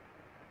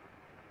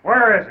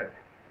 Where is it?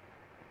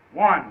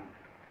 1.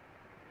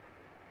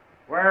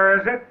 Where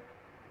is it?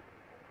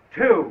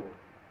 2.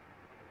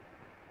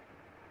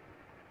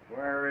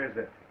 Where is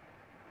it?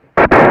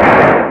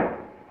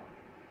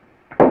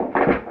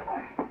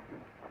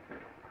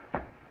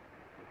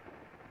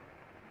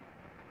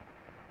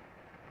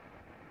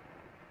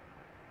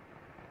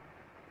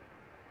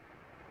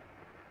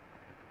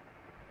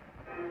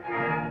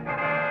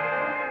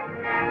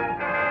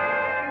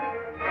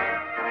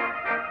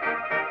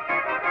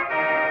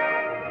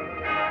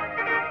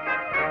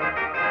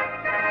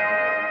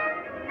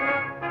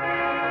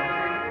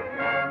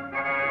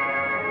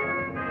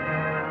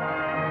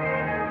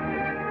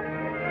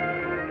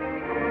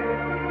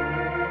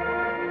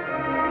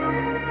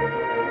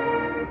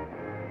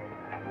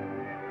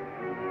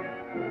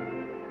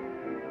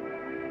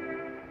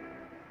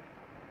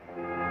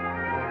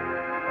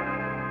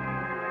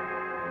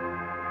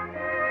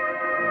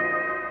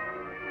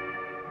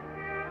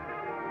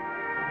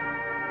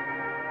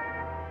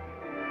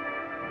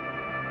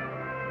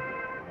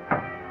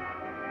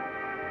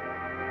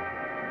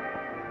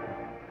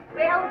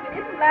 Well, if it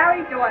isn't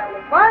Larry Doyle,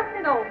 the one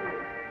and only.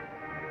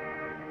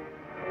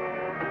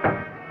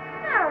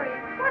 Larry,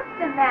 what's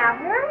the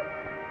matter?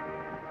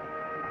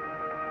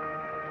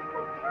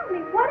 Oh, tell me,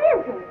 what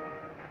is it?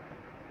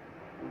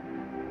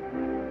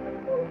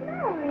 Oh,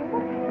 Larry,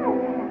 what's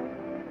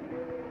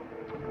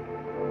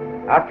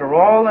happened? After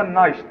all the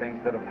nice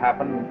things that have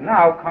happened,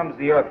 now comes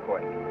the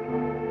earthquake.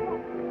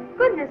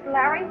 Goodness,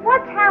 Larry,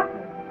 what's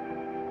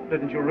happened?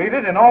 Didn't you read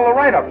it? In all the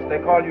write-ups, they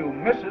call you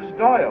Mrs.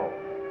 Doyle.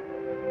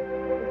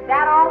 Is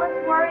that all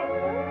that's worrying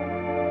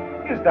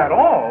you? Is that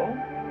all?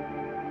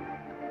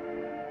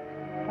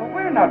 Well,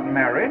 we're not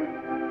married.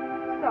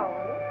 So?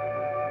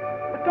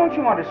 But don't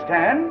you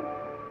understand?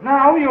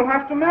 Now you'll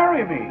have to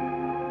marry me.